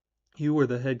football. You were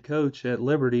the head coach at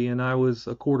Liberty, and I was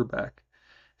a quarterback,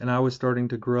 and I was starting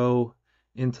to grow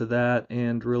into that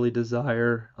and really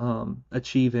desire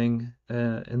achieving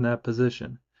in that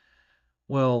position.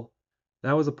 Well,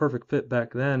 that was a perfect fit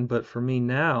back then, but for me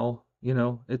now,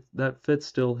 that fit's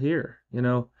still here.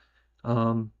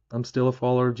 I'm still a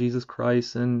follower of Jesus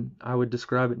Christ, and I would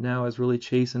describe it now as really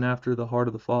chasing after the heart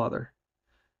of the Father.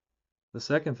 The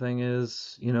second thing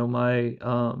is, my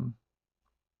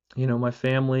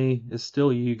family is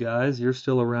still you guys. You're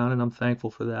still around, and I'm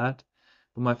thankful for that.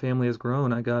 But my family has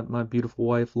grown. I got my beautiful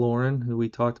wife, Lauren, who we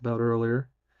talked about earlier.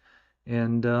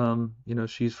 And,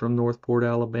 she's from Northport,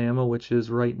 Alabama, which is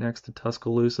right next to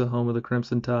Tuscaloosa, home of the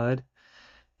Crimson Tide.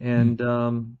 Mm. And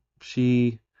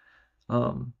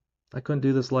um, I couldn't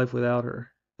do this life without her.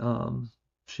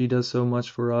 She does so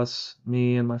much for us,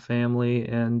 me and my family,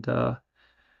 and,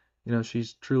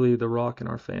 she's truly the rock in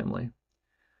our family.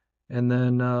 And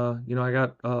then, I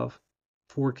got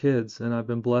 4 kids, and I've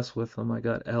been blessed with them. I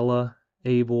got Ella,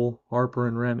 Abel, Harper,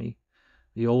 and Remy.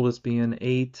 The oldest being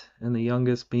 8, and the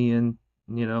youngest being,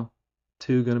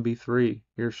 2, gonna be 3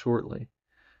 here shortly.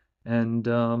 And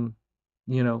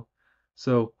you know,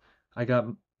 so I got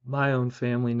my own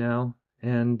family now,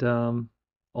 and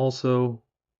also,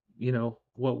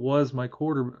 what was my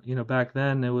quarter, back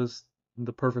then it was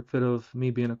the perfect fit of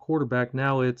me being a quarterback.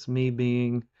 Now it's me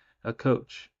being a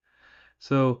coach.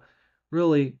 So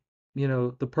really,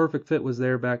 the perfect fit was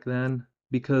there back then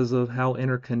because of how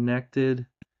interconnected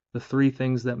the 3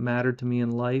 things that mattered to me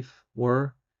in life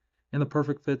were, and the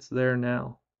perfect fit's there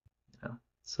now. Yeah.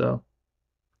 So,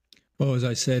 Well, as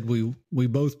I said, we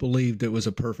both believed it was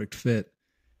a perfect fit.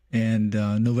 And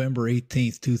November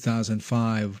 18th,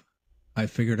 2005, I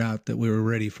figured out that we were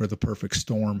ready for the perfect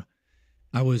storm.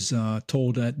 I was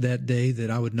told that day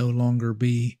that I would no longer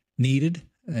be needed,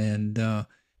 and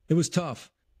it was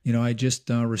tough. I just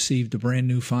received a brand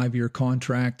new 5-year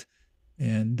contract,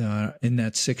 and in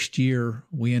that 6th year,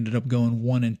 we ended up going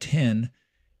 1-10.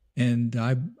 And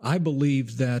I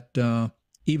believed that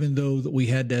even though that we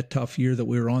had that tough year, that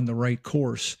we were on the right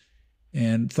course,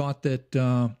 and thought that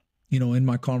in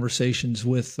my conversations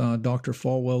with Dr.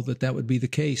 Falwell that would be the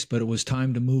case. But it was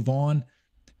time to move on.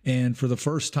 And for the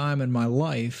first time in my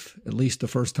life, at least the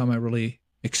first time I really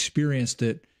experienced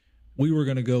it, we were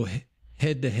going to go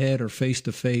head to head or face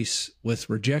to face with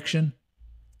rejection,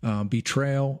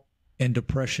 betrayal, and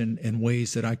depression in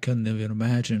ways that I couldn't even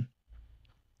imagine.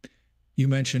 You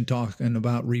mentioned talking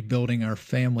about rebuilding our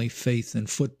family faith in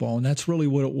football, and that's really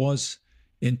what it was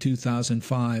in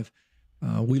 2005.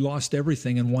 We lost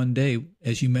everything in one day,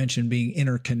 as you mentioned, being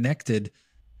interconnected.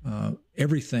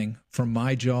 Everything from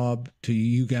my job to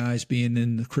you guys being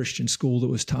in the Christian school that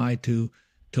was tied to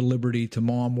Liberty, to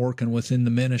Mom working within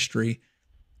the ministry,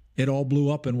 it all blew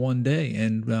up in one day,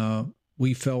 and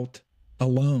we felt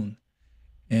alone.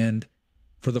 And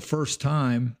for the first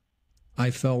time, I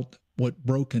felt what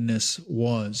brokenness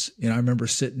was. I remember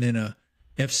sitting in a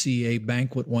FCA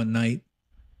banquet one night,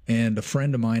 and a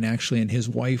friend of mine actually and his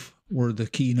wife were the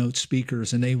keynote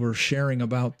speakers, and they were sharing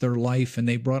about their life, and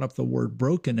they brought up the word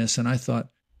brokenness. And I thought,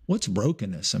 what's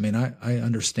brokenness? I mean, I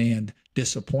understand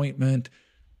disappointment,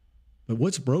 but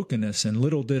what's brokenness? And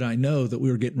little did I know that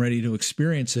we were getting ready to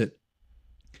experience it.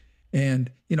 And,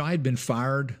 I had been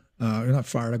fired, not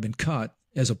fired, I'd been cut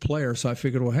as a player. So I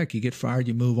figured, well, heck, you get fired,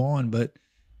 you move on. But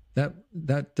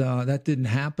that didn't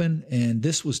happen. And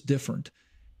this was different.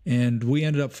 And we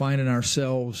ended up finding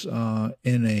ourselves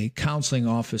in a counseling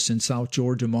office in South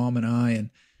Georgia, Mom and I, and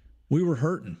we were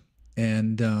hurting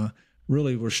and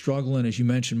really were struggling. As you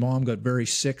mentioned, Mom got very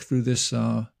sick through this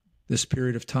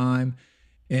period of time.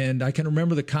 And I can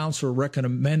remember the counselor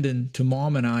recommending to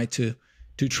Mom and I to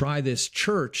try this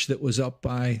church that was up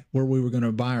by where we were going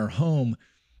to buy our home.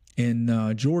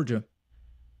 in Georgia.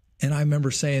 And I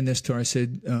remember saying this to her. I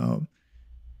said,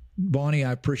 Bonnie,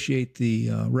 I appreciate the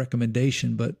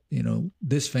recommendation, but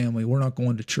this family, we're not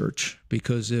going to church,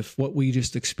 because if what we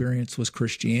just experienced was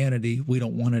Christianity, we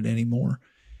don't want it anymore.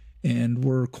 And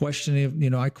we're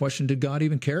questioning, I questioned, did God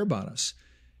even care about us?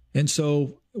 And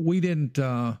so we didn't,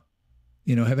 have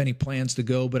any plans to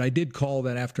go, but I did call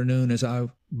that afternoon, as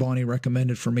Bonnie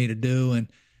recommended for me to do. And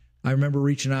I remember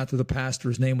reaching out to the pastor.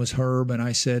 His name was Herb. And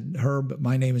I said, Herb,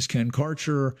 my name is Ken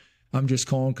Karcher. I'm just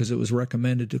calling because it was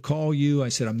recommended to call you. I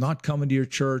said, I'm not coming to your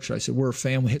church. I said, we're a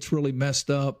family. It's really messed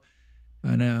up.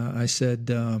 And I said,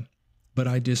 but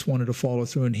I just wanted to follow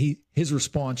through. And his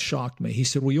response shocked me. He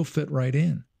said, well, you'll fit right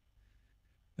in.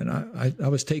 And I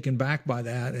was taken back by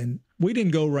that. And we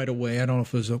didn't go right away. I don't know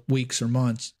if it was weeks or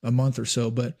months, a month or so,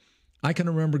 but I can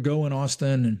remember going,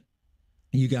 Austin, and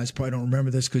you guys probably don't remember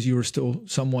this because you were still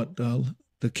somewhat,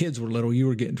 the kids were little. You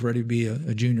were getting ready to be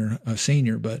a junior, a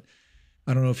senior, but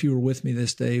I don't know if you were with me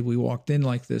this day. We walked in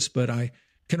like this, but I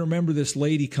can remember this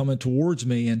lady coming towards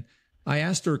me, and I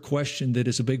asked her a question that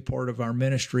is a big part of our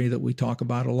ministry that we talk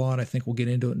about a lot. I think we'll get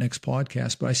into it next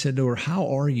podcast, but I said to her, how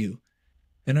are you?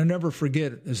 And I'll never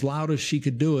forget, as loud as she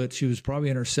could do it, she was probably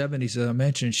in her 70s, as I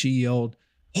mentioned, she yelled,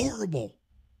 horrible.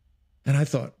 And I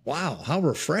thought, wow, how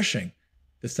refreshing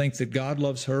to think that God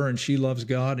loves her and she loves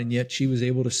God, and yet she was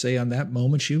able to say on that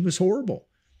moment she was horrible.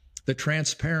 The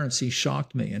transparency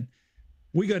shocked me. And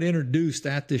we got introduced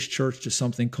at this church to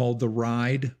something called The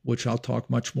Ride, which I'll talk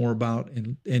much more about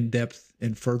in depth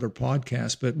in further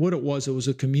podcasts. But what it was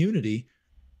a community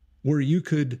where you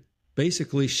could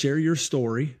basically share your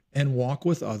story and walk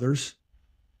with others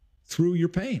through your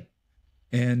pain.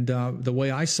 And the way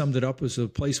I summed it up was a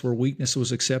place where weakness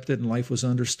was accepted and life was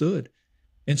understood.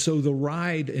 And so the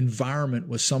Ride environment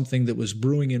was something that was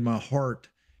brewing in my heart,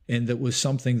 and that was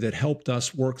something that helped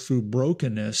us work through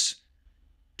brokenness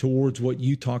towards what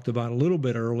you talked about a little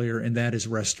bit earlier, and that is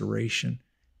restoration.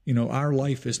 Our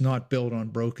life is not built on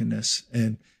brokenness,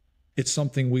 and it's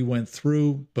something we went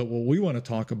through, but what we want to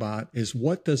talk about is,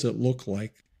 what does it look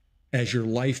like as your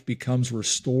life becomes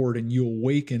restored and you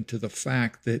awaken to the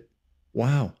fact that,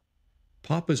 wow,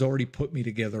 Papa's already put me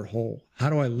together whole. How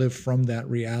do I live from that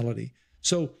reality?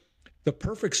 So the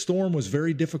perfect storm was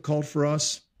very difficult for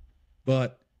us,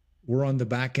 but we're on the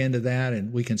back end of that,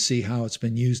 and we can see how it's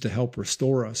been used to help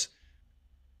restore us.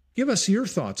 Give us your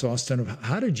thoughts, Austin, of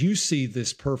how did you see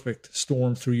this perfect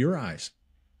storm through your eyes?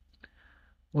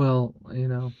 Well,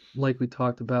 like we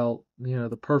talked about,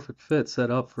 the perfect fit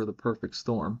set up for the perfect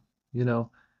storm, you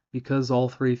know, because all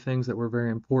three things that were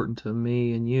very important to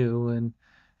me and you and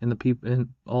the people and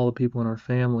all the people in our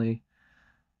family,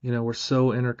 were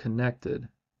so interconnected.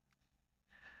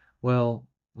 Well,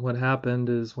 what happened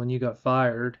is when you got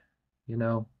fired, you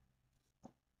know,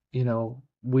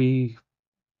 we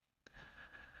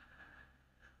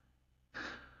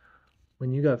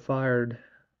when you got fired,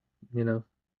 you know,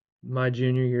 my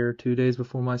junior year, 2 days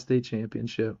before my state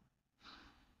championship,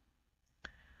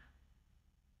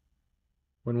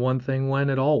 when one thing went,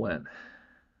 it all went.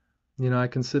 I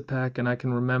can sit back and I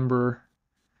can remember,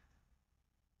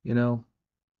 you know,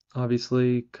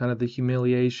 obviously kind of the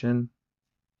humiliation,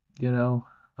 you know,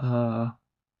 uh,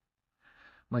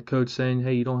 my coach saying,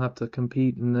 hey, you don't have to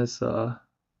compete in this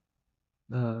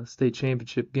state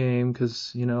championship game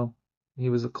because, he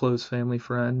was a close family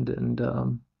friend.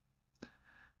 And,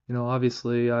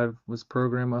 obviously I was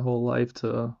programmed my whole life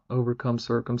to overcome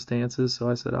circumstances. So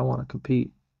I said, I want to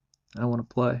compete. I want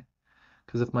to play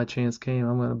because if my chance came,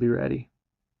 I'm going to be ready.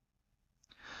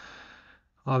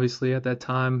 Obviously at that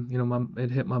time,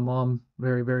 it hit my mom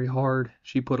very, very hard.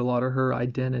 She put a lot of her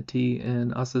identity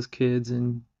in us as kids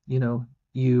and,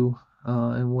 you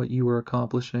and what you were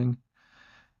accomplishing.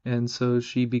 And so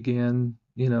she began,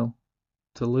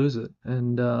 to lose it.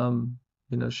 And,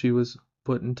 she was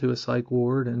put into a psych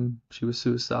ward and she was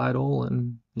suicidal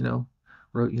and,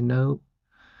 wrote you a note.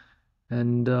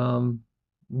 And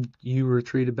you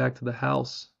retreated back to the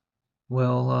house.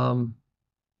 Well,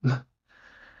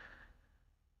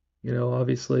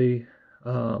 obviously,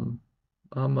 I'm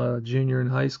a junior in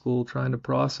high school trying to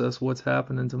process what's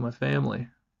happening to my family.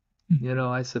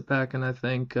 I sit back and I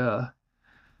think,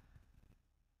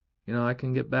 I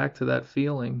can get back to that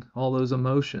feeling, all those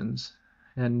emotions.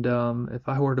 And if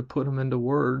I were to put them into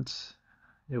words,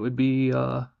 it would be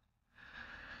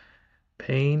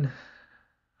pain,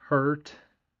 hurt,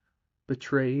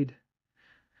 betrayed,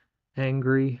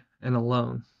 angry, and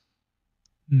alone.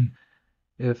 Mm.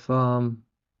 If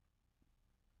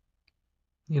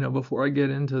before I get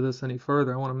into this any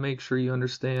further, I want to make sure you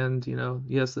understand,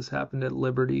 yes, this happened at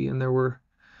Liberty and there were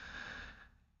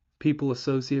people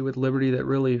associate with liberty that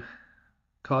really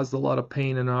caused a lot of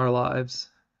pain in our lives.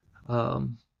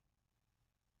 Um,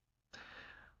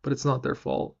 but it's not their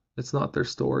fault. It's not their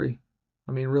story.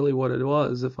 I mean, really, what it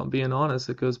was, if I'm being honest,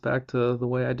 it goes back to the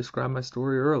way I described my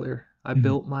story earlier. I Mm.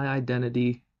 built my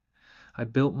identity, I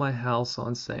built my house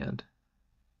on sand.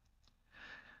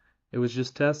 It was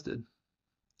just tested.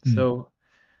 Mm. So,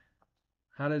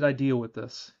 how did I deal with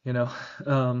this?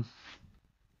 Um,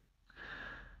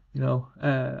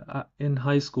 in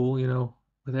high school,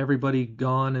 with everybody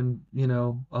gone and, me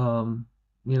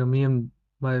and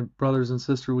my brothers and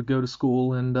sister would go to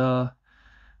school, and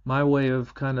my way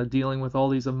of kind of dealing with all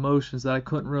these emotions that I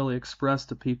couldn't really express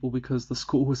to people because the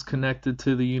school was connected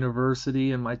to the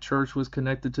university and my church was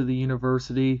connected to the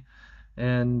university,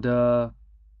 and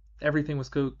everything was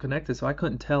connected, so I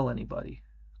couldn't tell anybody.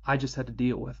 I just had to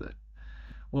deal with it.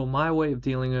 Well, my way of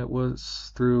dealing it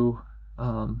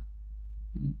um,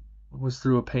 was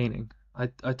through a painting.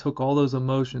 I took all those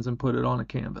emotions and put it on a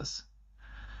canvas.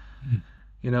 Mm.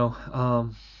 You know,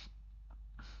 um,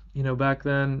 back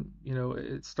then,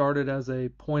 it started as a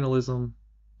pointillism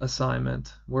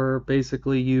assignment where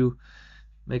basically you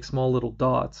make small little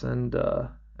dots. And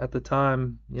at the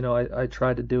time, I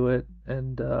tried to do it,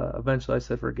 and eventually I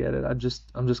said, forget it. I'm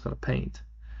just going to paint,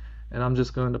 and I'm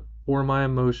just going to pour my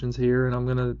emotions here, and I'm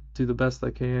going to do the best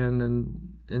I can,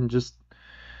 and just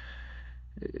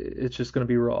it's just going to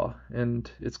be raw,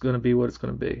 and it's going to be what it's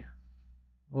going to be.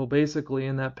 Well, basically,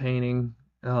 in that painting,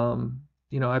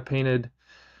 I painted,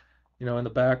 in the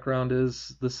background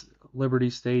is this Liberty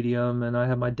Stadium, and I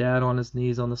have my dad on his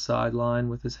knees on the sideline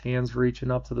with his hands reaching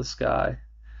up to the sky,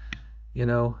 and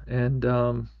I,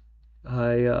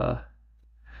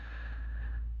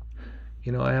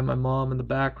 I have my mom in the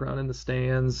background in the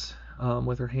stands,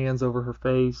 with her hands over her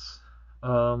face,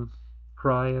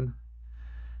 crying.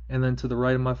 And then to the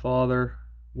right of my father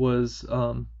was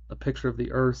a picture of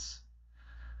the earth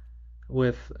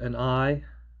with an eye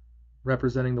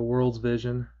representing the world's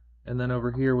vision. And then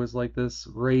over here was like this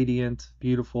radiant,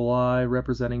 beautiful eye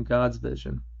representing God's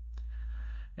vision.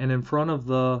 And in front of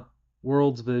the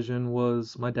world's vision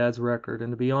was my dad's record.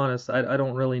 And to be honest, I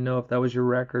don't really know if that was your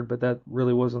record, but that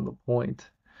really wasn't the point,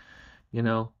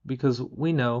 because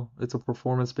we know it's a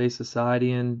performance-based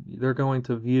society and they're going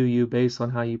to view you based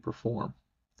on how you perform.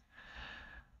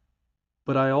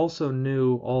 But I also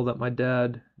knew all that my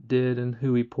dad did and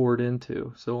who he poured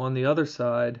into. So on the other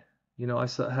side,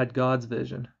 had God's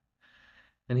vision,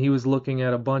 and he was looking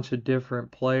at a bunch of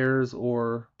different players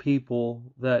or people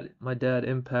that my dad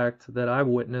impact that I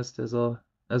witnessed as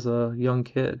a young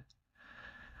kid.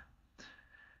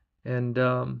 And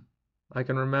I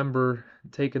can remember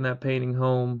taking that painting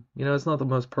home. It's not the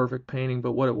most perfect painting,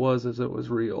 but what it was is it was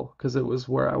real because it was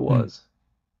where I Mm. was.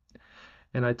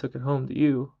 And I took it home to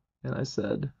you, and I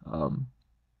said,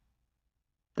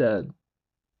 Dad,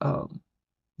 um,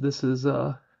 this is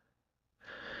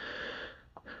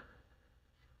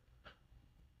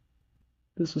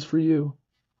this is for you.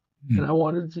 And Mm. I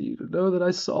wanted you to know that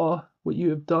I saw what you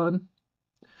have done,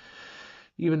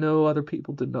 even though other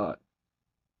people did not.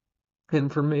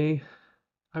 And for me,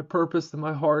 I purposed in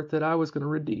my heart that I was going to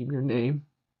redeem your name.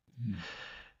 Mm.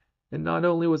 And not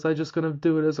only was I just going to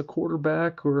do it as a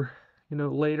quarterback, or,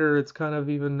 later it's kind of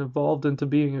even evolved into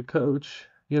being a coach,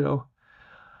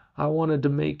 I wanted to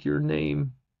make your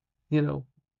name,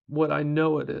 what I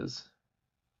know it is.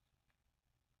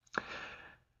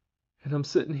 And I'm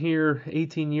sitting here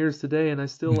 18 years today, and I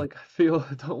still Mm. like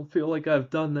don't feel like I've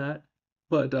done that.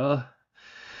 But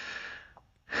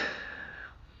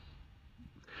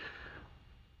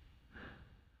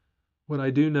what I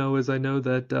do know is I know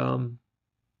that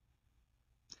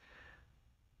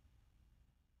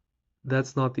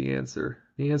that's not the answer.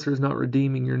 The answer is not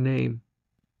redeeming your name,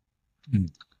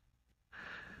 Mm.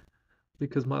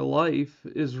 because my life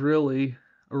is really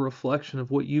a reflection of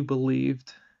what you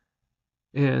believed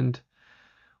and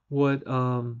what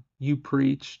you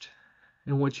preached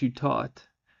and what you taught.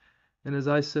 And as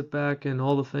I sit back and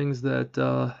all the things that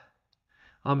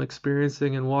I'm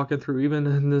experiencing and walking through, even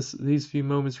in these few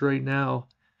moments right now,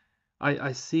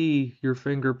 I see your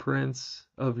fingerprints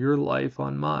of your life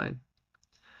on mine.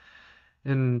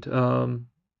 And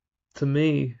to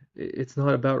me, it's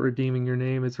not about redeeming your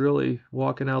name. It's really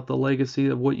walking out the legacy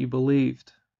of what you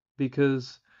believed.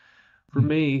 Because for Mm.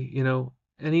 me,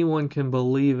 anyone can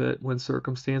believe it when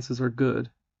circumstances are good.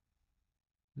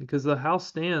 Because the house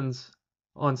stands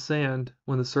on sand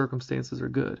when the circumstances are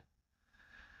good.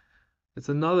 It's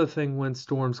another thing when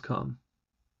storms come.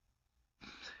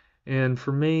 And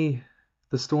for me,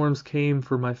 the storms came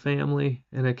for my family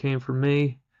and it came for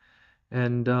me.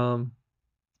 And,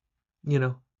 you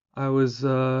know, I was,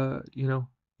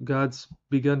 God's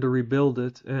begun to rebuild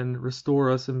it and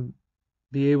restore us and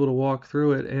be able to walk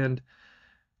through it. And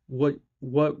what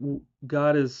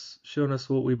God has shown us,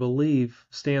 what we believe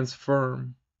stands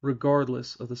firm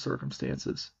regardless of the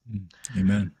circumstances.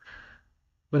 Amen.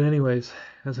 But anyways,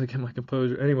 as I get my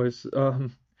composure,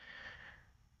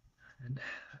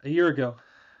 a year ago,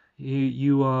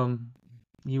 you were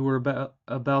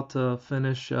about to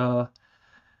finish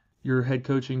your head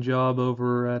coaching job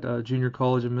over at a junior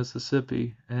college in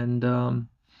Mississippi, and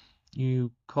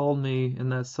you called me in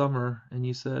that summer and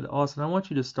you said, Austin, I want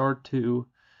you to start to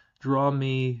draw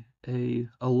me a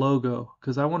logo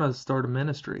because I want to start a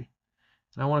ministry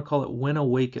and I want to call it Win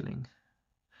Awakening.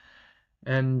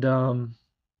 And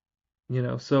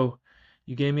so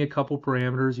you gave me a couple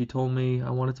parameters. You told me I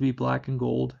want it to be black and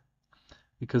gold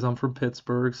because I'm from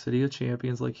Pittsburgh, City of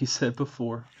Champions, like you said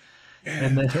before. Yeah,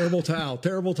 And then terrible towel.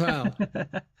 well,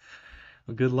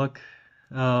 good luck.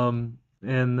 And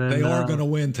then They are going to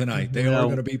win tonight. They are yeah,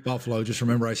 going to beat Buffalo. Just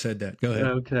remember I said that. Go ahead.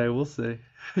 okay, we'll see.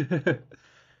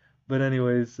 But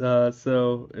anyways,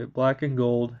 so black and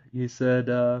gold, you said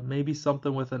maybe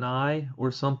something with an eye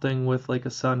or something with like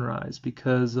a sunrise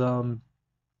because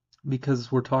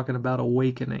we're talking about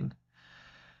awakening.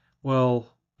 Well,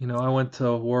 I went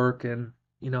to work and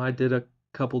I did a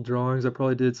couple drawings. I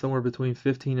probably did somewhere between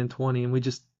 15 and 20 and we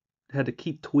just had to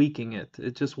keep tweaking it.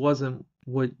 It just wasn't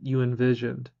what you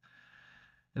envisioned.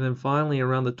 And then finally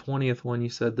around the 20th one you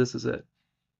said this is it.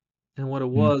 And what it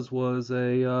Mm. was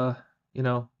a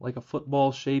like a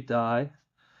football shaped eye,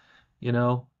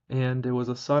 and it was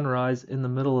a sunrise in the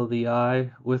middle of the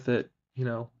eye with it,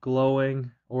 glowing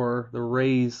or the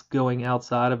rays going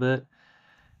outside of it.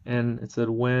 And it said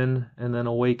win and then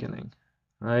awakening,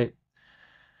 right?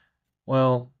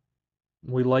 Well,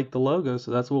 we liked the logo,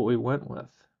 so that's what we went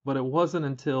with. But it wasn't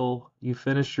until you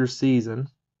finished your season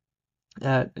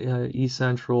at East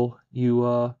Central,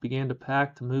 you began to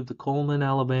pack to move to Coleman,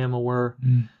 Alabama, where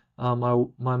Mm.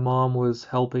 my mom was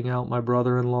helping out my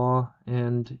brother-in-law,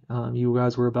 and you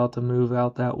guys were about to move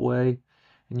out that way,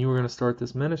 and you were going to start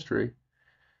this ministry.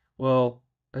 Well,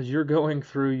 as you're going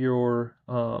through your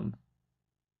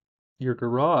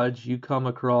garage, you come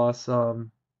across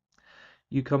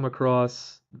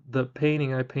the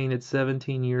painting I painted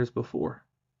 17 years before.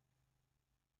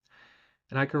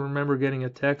 And I can remember getting a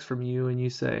text from you and you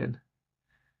saying,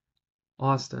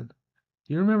 Austin,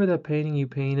 do you remember that painting you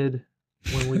painted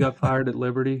when we got fired at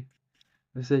Liberty?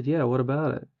 I said, yeah, what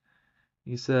about it?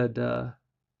 You said, I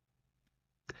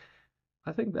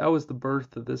think that was the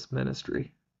birth of this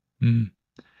ministry. Mm.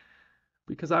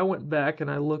 Because I went back and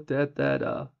I looked at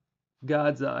that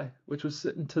God's eye, which was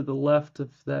sitting to the left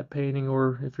of that painting,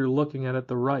 or if you're looking at it,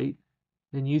 the right.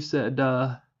 And you said,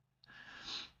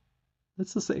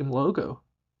 it's the same logo.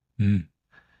 Mm.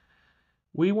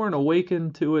 We weren't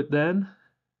awakened to it then,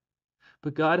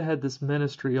 but God had this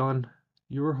ministry on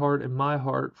your heart and my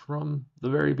heart from the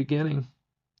very beginning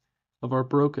of our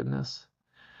brokenness.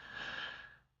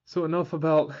 So enough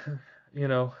about,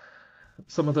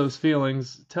 some of those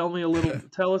feelings. Tell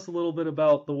us a little bit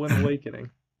about the Win Awakening.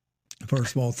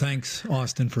 First of all, thanks,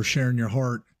 Austin, for sharing your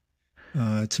heart.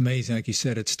 It's amazing. Like you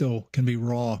said, it still can be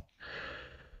raw.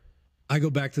 I go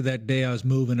back to that day I was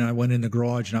moving and I went in the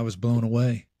garage and I was blown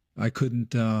away. I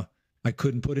couldn't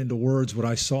put into words what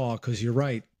I saw because you're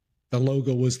right. The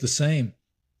logo was the same.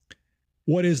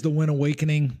 What is the Win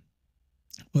Awakening?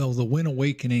 Well, the Win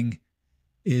Awakening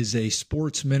is a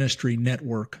sports ministry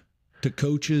network to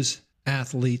coaches,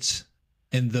 athletes,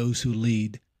 and those who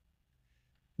lead.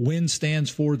 WIN stands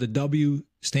for, the W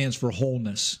stands for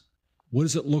wholeness. What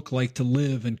does it look like to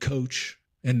live and coach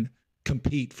and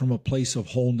compete from a place of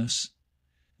wholeness?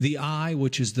 The I,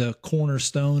 which is the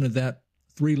cornerstone of that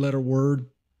three-letter word,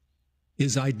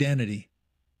 is identity.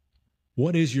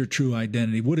 What is your true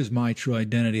identity? What is my true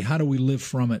identity? How do we live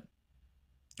from it?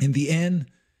 In the N,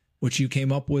 what you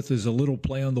came up with is a little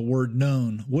play on the word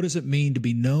known. What does it mean to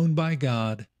be known by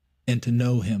God and to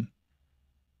know Him?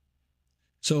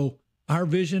 So our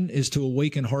vision is to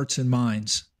awaken hearts and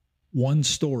minds, one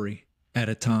story at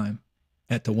a time,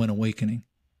 at the Win Awakening.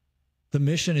 The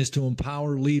mission is to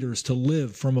empower leaders to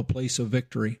live from a place of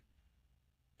victory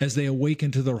as they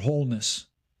awaken to their wholeness,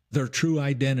 their true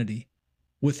identity,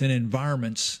 within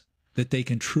environments that they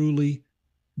can truly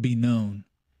be known.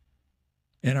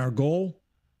 And our goal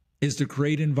is to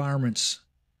create environments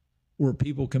where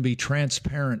people can be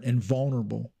transparent and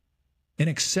vulnerable and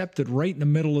accepted right in the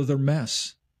middle of their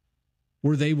mess,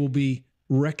 where they will be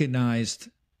recognized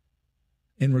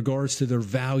in regards to their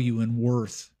value and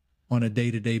worth on a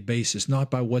day-to-day basis, not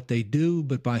by what they do,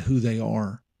 but by who they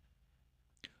are.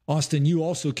 Austin, you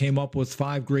also came up with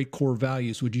 5 great core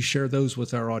values. Would you share those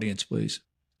with our audience, please?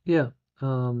 Yeah.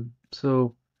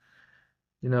 So,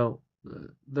 you know,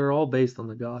 they're all based on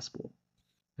the gospel.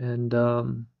 And,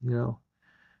 for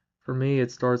me,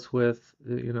 it starts with,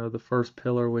 the first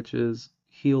pillar, which is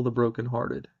heal the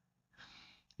brokenhearted.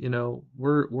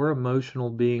 We're emotional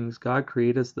beings. God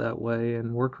created us that way,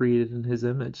 and we're created in His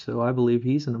image. So I believe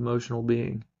He's an emotional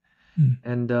being. Mm.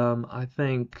 And I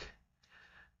think,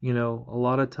 a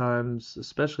lot of times,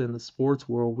 especially in the sports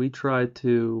world, we uh, try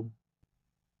to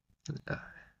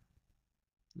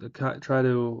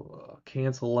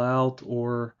cancel out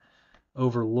or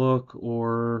overlook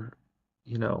or,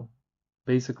 you know,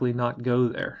 basically not go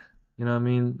there. You know what I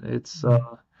mean?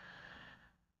 Mm.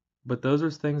 But those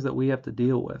are things that we have to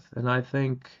deal with. And I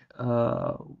think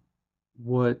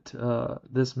what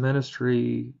this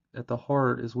ministry at the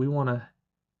heart is we want to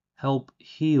help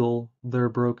heal their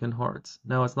broken hearts.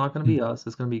 Now, it's not going to Mm. be us,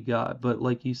 it's going to be God. But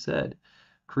like you said,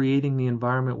 creating the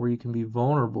environment where you can be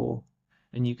vulnerable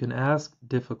and you can ask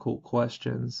difficult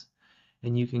questions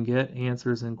and you can get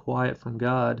answers in quiet from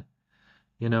God,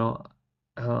 you know,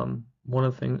 one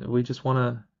of the things we just want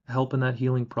to help in that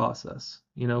healing process,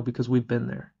 because we've been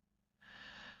there.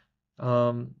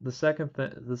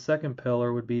 The second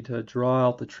pillar would be to draw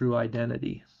out the true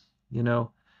identity. You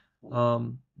know,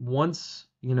 once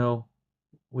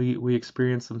we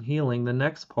experience some healing, the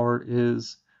next part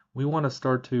is we want to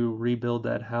start to rebuild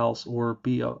that house or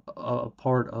be a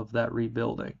part of that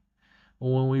rebuilding.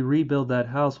 Well, when we rebuild that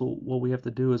house, what we have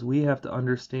to do is we have to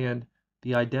understand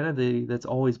the identity that's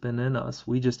always been in us.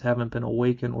 We just haven't been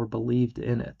awakened or believed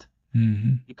in it.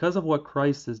 Hmm. Because of what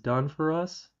Christ has done for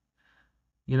us,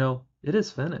 it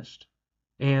is finished.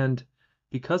 And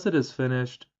because it is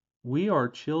finished, we are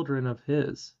children of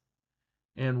His.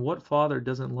 And what father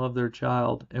doesn't love their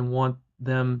child and want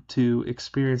them to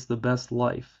experience the best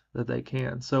life that they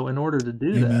can? So Amen. in order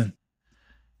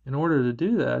to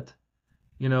do that,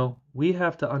 we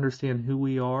have to understand who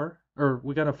we are, or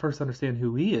we got to first understand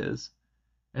who He is,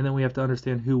 and then we have to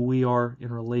understand who we are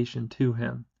in relation to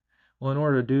Him. Well, in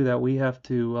order to do that, we have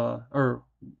to, or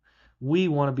we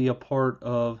want to be a part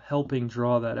of helping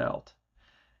draw that out.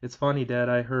 It's funny, Dad.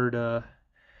 I heard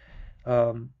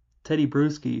um, Teddy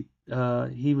Bruschi.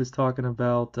 He was talking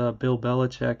about Bill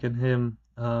Belichick and him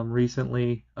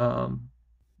recently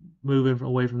moving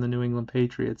away from the New England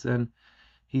Patriots, and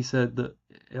he said that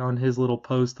on his little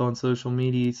post on social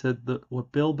media, he said that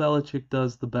what Bill Belichick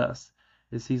does the best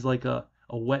is he's like a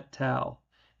wet towel.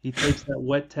 He takes that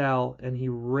wet towel and he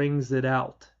wrings it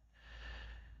out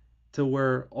to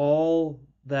where all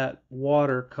that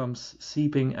water comes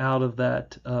seeping out of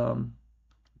that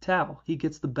towel. He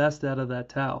gets the best out of that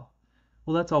towel.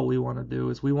 Well, that's all we want to do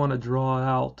is we want to draw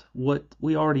out what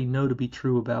we already know to be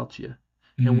true about you.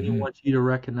 And we Hmm. want you to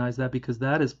recognize that because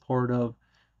that is part of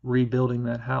rebuilding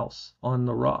that house on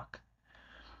the rock.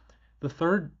 The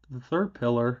third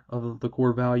pillar of the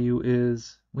core value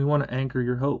is we want to anchor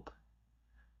your hope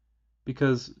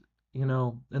because in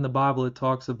the Bible it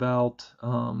talks about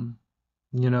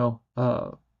you know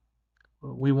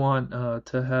we want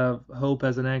to have hope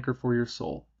as an anchor for your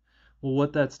soul. Well,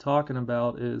 what that's talking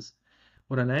about is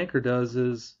what an anchor does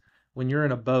is when you're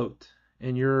in a boat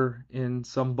and you're in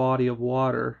some body of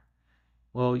water,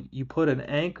 well, you put an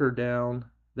anchor down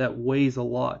that weighs a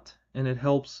lot and it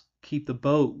helps keep the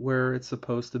boat where it's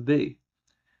supposed to be.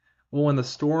 Well, when the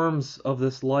storms of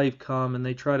this life come and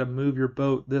they try to move your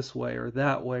boat this way or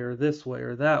that way or this way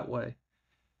or that way,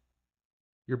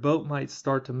 your boat might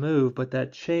start to move, but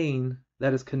that chain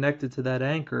that is connected to that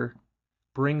anchor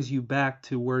brings you back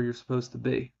to where you're supposed to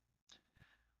be.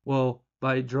 Well,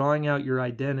 by drawing out your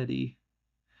identity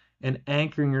and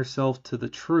anchoring yourself to the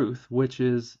truth, which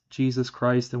is Jesus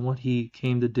Christ and what He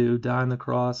came to do, die on the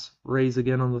cross, raise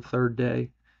again on the third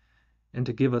day, and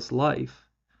to give us life,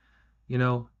 you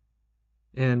know,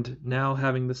 and now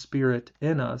having the Spirit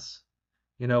in us,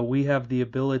 we have the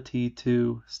ability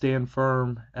to stand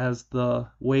firm as the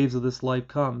waves of this life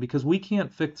come because we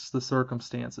can't fix the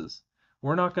circumstances.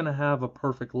 We're not going to have a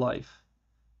perfect life.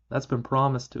 That's been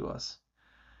promised to us.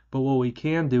 But what we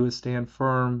can do is stand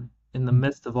firm in the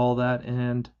midst of all that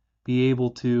and be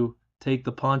able to take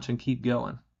the punch and keep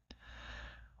going.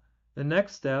 The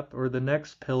next step or the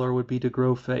next pillar would be to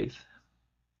grow faith.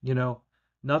 You know,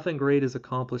 Nothing great is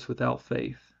accomplished without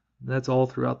faith. That's all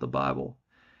throughout the Bible.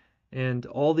 And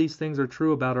all these things are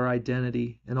true about our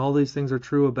identity, and all these things are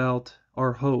true about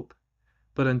our hope.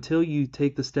 But until you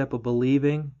take the step of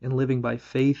believing and living by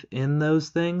faith in those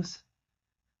things,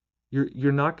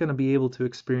 you're not going to be able to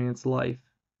experience life.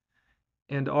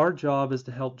 And our job is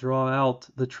to help draw out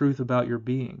the truth about your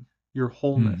being. your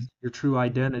wholeness, Mm. your true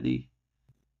identity,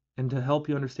 and to help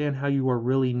you understand how you are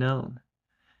really known.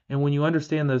 And when you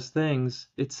understand those things,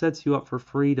 it sets you up for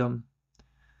freedom,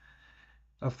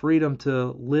 a freedom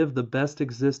to live the best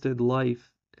existence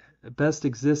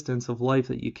of life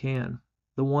that you can,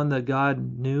 the one that God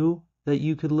knew that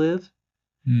you could live,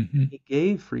 and Hmm. He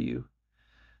gave for you.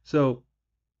 So,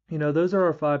 those are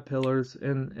our 5 pillars,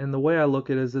 and the way I look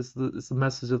at it is it's the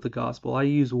message of the gospel. I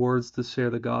use words to share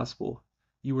the gospel.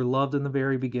 You were loved in the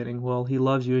very beginning. Well, He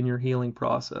loves you in your healing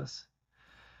process.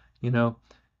 You know,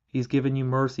 He's given you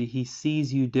mercy. He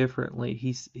sees you differently.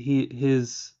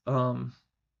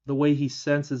 The way He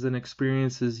senses and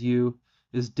experiences you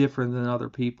is different than other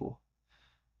people.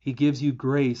 He gives you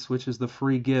grace, which is the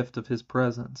free gift of His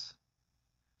presence.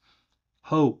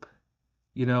 Hope,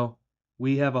 you know,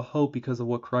 we have a hope because of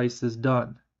what Christ has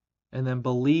done. And then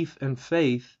belief and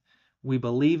faith, we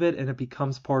believe it and it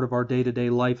becomes part of our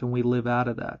day-to-day life and we live out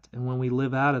of that. And when we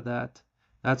live out of that,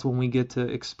 that's when we get to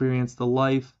experience the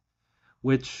life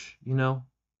which, in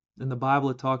the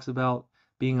Bible it talks about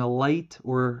being a light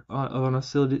or on a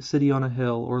city on a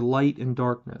hill or light in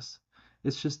darkness.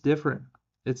 It's just different.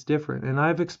 It's different. And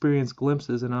I've experienced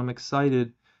glimpses and I'm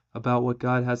excited about what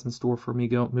God has in store for me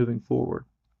moving forward.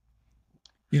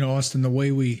 Austin, the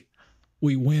way we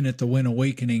win at the Win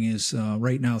Awakening is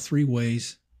right now 3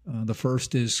 ways. The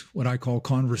first is what I call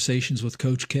conversations with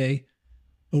Coach K.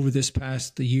 Over this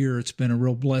past year, it's been a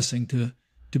real blessing to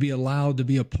be allowed to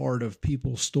be a part of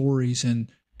people's stories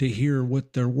and to hear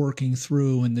what they're working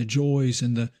through and the joys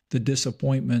and the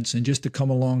disappointments and just to come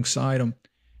alongside them.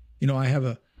 I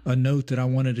have a note that I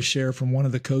wanted to share from one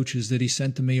of the coaches that he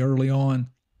sent to me early on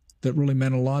that really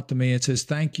meant a lot to me. It says,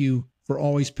 "Thank you for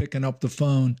always picking up the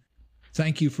phone.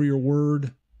 Thank you for your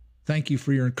word. Thank you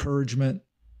for your encouragement.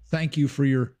 Thank you for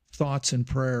your thoughts and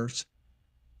prayers.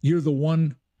 You're the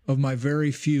one of my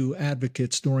very few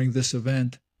advocates during this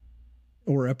event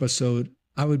or episode.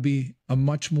 I would be a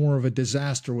much more of a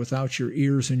disaster without your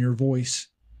ears and your voice.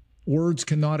 Words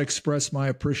cannot express my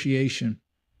appreciation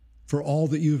for all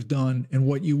that you have done and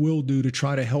what you will do to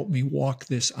try to help me walk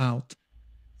this out.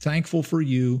 Thankful for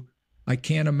you. I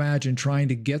can't imagine trying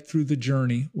to get through the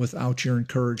journey without your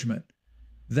encouragement."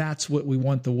 That's what we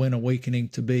want the Win Awakening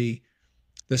to be.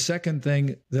 The second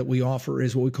thing that we offer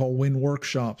is what we call Win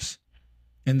Workshops.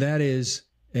 And that is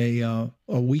a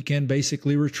weekend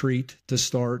basically retreat to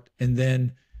start. And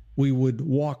then we would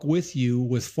walk with you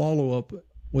with follow-up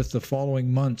with the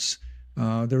following months.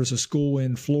 There's a school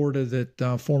in Florida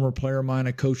that former player of mine,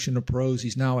 I coached in the pros.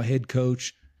 He's now a head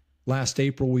coach. Last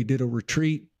April, we did a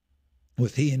retreat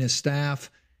with he and his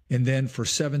staff. And then for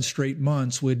 7 straight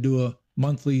months, we'd do a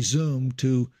monthly Zoom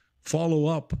to follow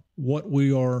up what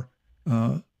we are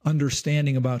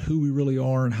understanding about who we really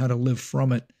are and how to live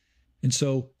from it. And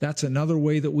so that's another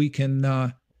way that we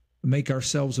can make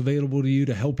ourselves available to you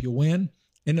to help you win.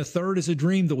 And the third is a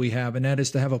dream that we have, and that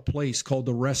is to have a place called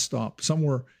the Rest Stop,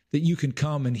 somewhere that you can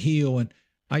come and heal. And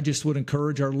I just would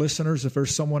encourage our listeners, if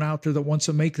there's someone out there that wants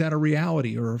to make that a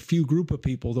reality, or a few group of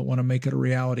people that want to make it a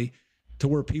reality, to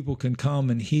where people can come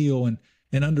and heal and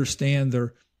understand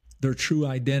their true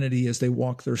identity as they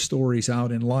walk their stories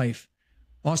out in life.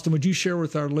 Austin, would you share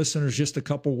with our listeners just a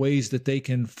couple ways that they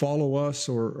can follow us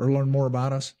or learn more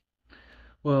about us?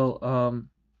 Well,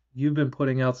 you've been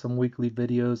putting out some weekly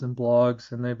videos and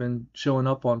blogs, and they've been showing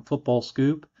up on Football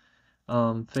Scoop,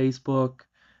 Facebook,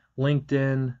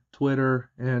 LinkedIn,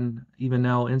 Twitter, and even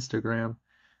now Instagram.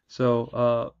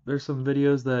 So there's some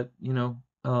videos that,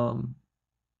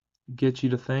 get you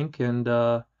to think and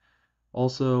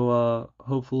also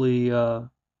hopefully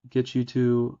get you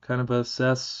to kind of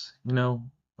assess,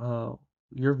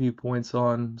 your viewpoints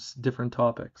on different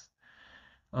topics.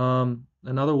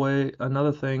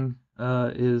 Another thing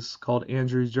is called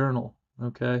Andrew's Journal.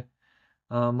 Okay,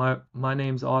 my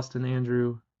name's Austin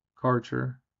Andrew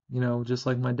Karcher. Just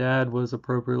like my dad was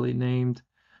appropriately named.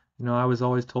 I was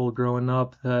always told growing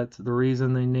up that the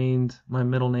reason they named my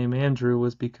middle name Andrew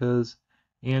was because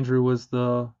Andrew was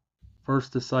the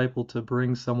first disciple to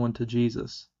bring someone to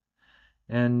Jesus.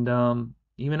 And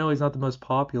even though he's not the most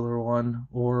popular one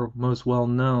or most well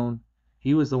known,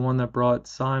 he was the one that brought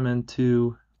Simon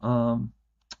to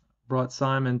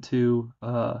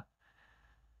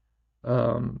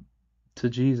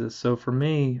Jesus. So for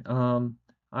me,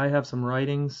 I have some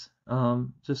writings,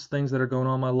 just things that are going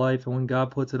on in my life, and when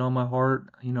God puts it on my heart,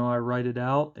 I write it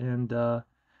out, and I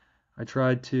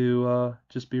try to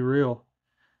just be real.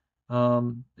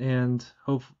 And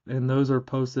those are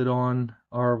posted on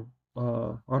our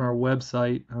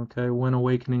website, okay,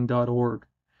 winawakening.org.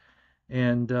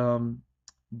 And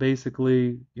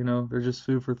basically, they're just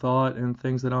food for thought and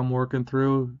things that I'm working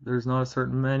through. There's not a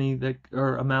certain many that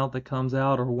or amount that comes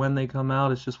out or when they come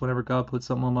out. It's just whenever God puts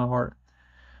something on my heart.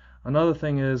 Another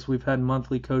thing is we've had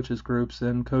monthly coaches groups,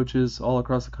 and coaches all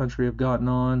across the country have gotten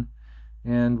on,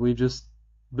 and we've just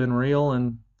been real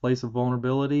and place of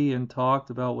vulnerability and talked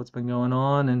about what's been going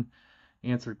on and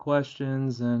answered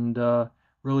questions and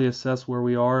really assess where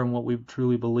we are and what we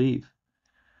truly believe.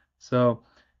 So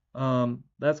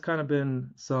that's kind of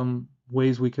been some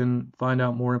ways we can find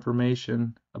out more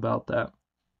information about that.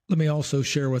 Let me also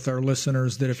share with our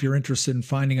listeners that if you're interested in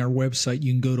finding our website,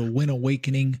 you can go to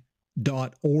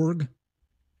winawakening.org,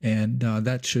 and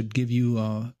that should give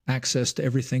you access to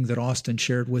everything that Austin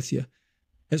shared with you.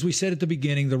 As we said at the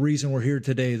beginning, the reason we're here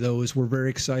today, though, is we're very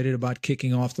excited about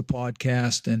kicking off the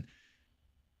podcast. And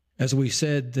as we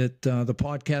said, that the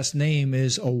podcast name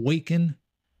is Awaken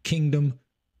Kingdom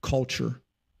Culture.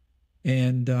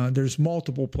 And there's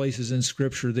multiple places in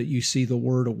Scripture that you see the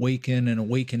word awaken and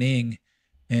awakening.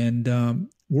 And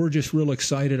we're just real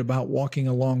excited about walking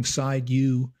alongside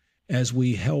you as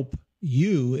we help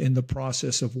you in the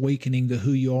process of awakening to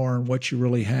who you are and what you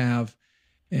really have.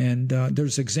 And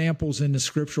there's examples in the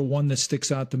Scripture. One that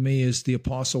sticks out to me is the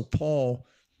Apostle Paul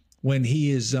when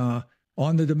he is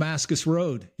on the Damascus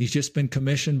Road. He's just been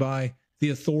commissioned by the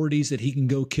authorities that he can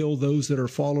go kill those that are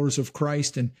followers of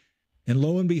Christ. And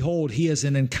lo and behold, he has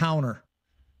an encounter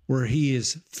where he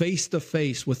is face to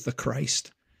face with the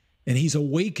Christ. And he's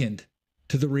awakened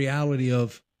to the reality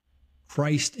of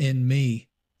Christ in me,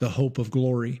 the hope of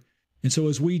glory. And so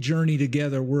as we journey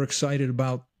together, we're excited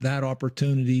about that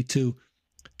opportunity to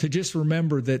just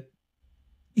remember that,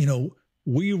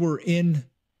 we were in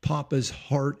Papa's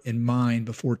heart and mind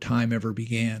before time ever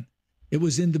began. It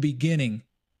was in the beginning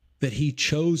that he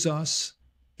chose us,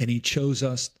 and he chose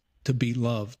us to be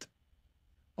loved.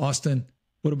 Austin,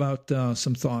 what about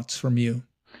some thoughts from you?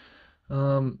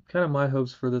 Kind of my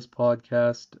hopes for this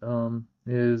podcast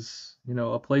is,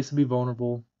 a place to be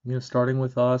vulnerable, starting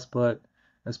with us, but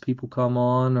as people come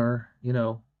on or,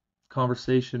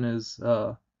 conversation has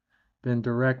been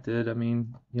directed,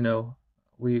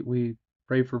 we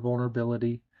pray for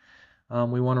vulnerability.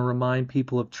 We want to remind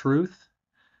people of truth,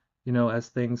 as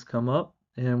things come up,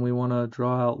 and we want to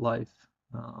draw out life.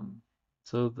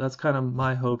 So that's kind of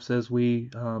my hopes as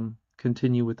we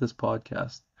continue with this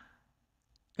podcast.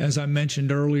 As I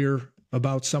mentioned earlier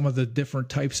about some of the different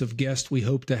types of guests we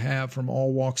hope to have from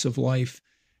all walks of life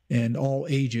and all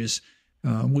ages,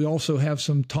 we also have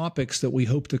some topics that we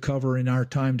hope to cover in our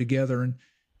time together. And,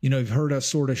 you've heard us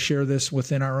sort of share this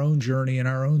within our own journey and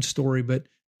our own story, but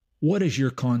what is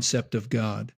your concept of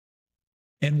God?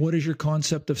 And what is your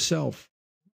concept of self?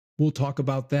 We'll talk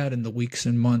about that in the weeks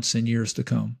and months and years to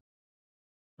come.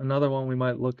 Another one we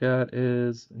might look at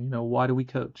is, why do we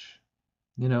coach?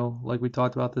 Like we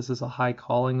talked about, this is a high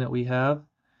calling that we have.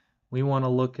 We want to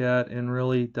look at and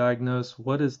really diagnose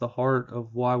what is the heart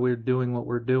of why we're doing what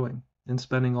we're doing and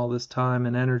spending all this time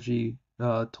and energy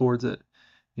towards it.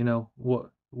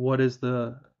 What is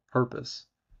the purpose?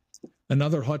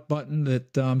 Another hot button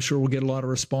that I'm sure we'll get a lot of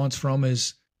response from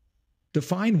is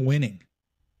define winning.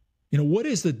 What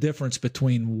is the difference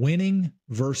between winning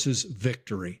versus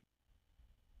victory?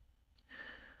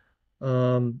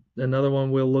 Another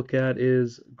one we'll look at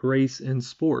is grace in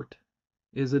sport.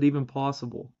 Is it even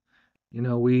possible?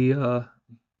 We live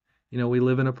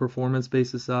in a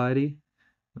performance-based society.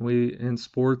 In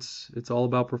sports, it's all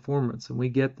about performance, and we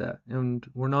get that. And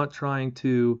we're not trying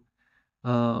to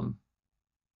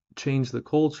change the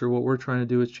culture. What we're trying to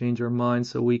do is change our minds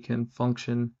so we can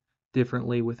function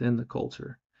differently within the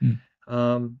culture.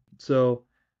 So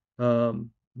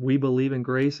we believe in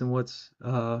grace and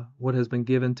what has been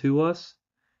given to us.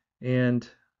 And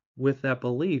with that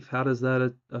belief, how does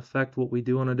that affect what we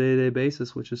do on a day-to-day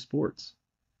basis, which is sports?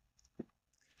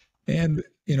 And,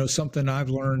 something I've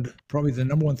learned, probably the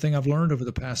number one thing I've learned over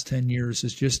the past 10 years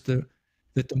is just that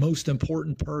the most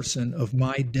important person of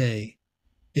my day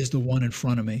is the one in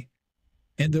front of me,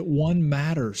 and that one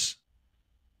matters,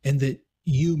 and that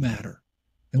you matter.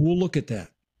 And we'll look at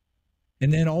that.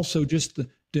 And then also just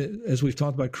as we've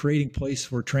talked about, creating place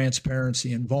for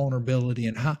transparency and vulnerability,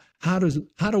 and how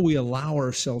do we allow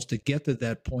ourselves to get to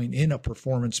that point in a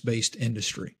performance-based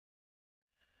industry?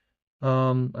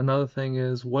 Another thing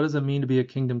is, what does it mean to be a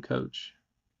kingdom coach?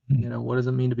 What does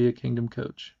it mean to be a kingdom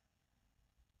coach?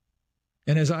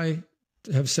 And as I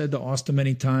have said to Austin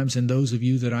many times, and those of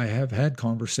you that I have had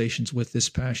conversations with this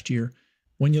past year,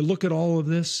 when you look at all of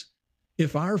this,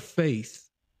 if our faith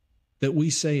that we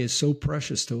say is so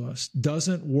precious to us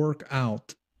doesn't work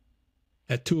out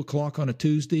at 2:00 on a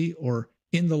Tuesday or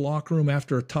in the locker room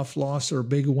after a tough loss or a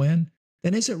big win,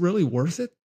 then is it really worth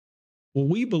it? Well,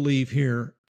 we believe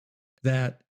here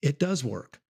that it does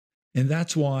work. And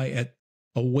that's why at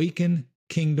Awaken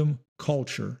Kingdom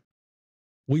Culture,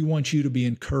 we want you to be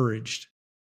encouraged,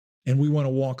 and we want to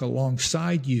walk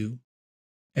alongside you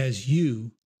as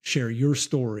you share your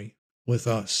story with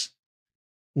us.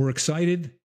 We're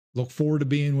excited. Look forward to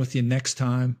being with you next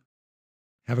time.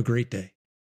 Have a great day.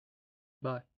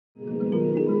 Bye.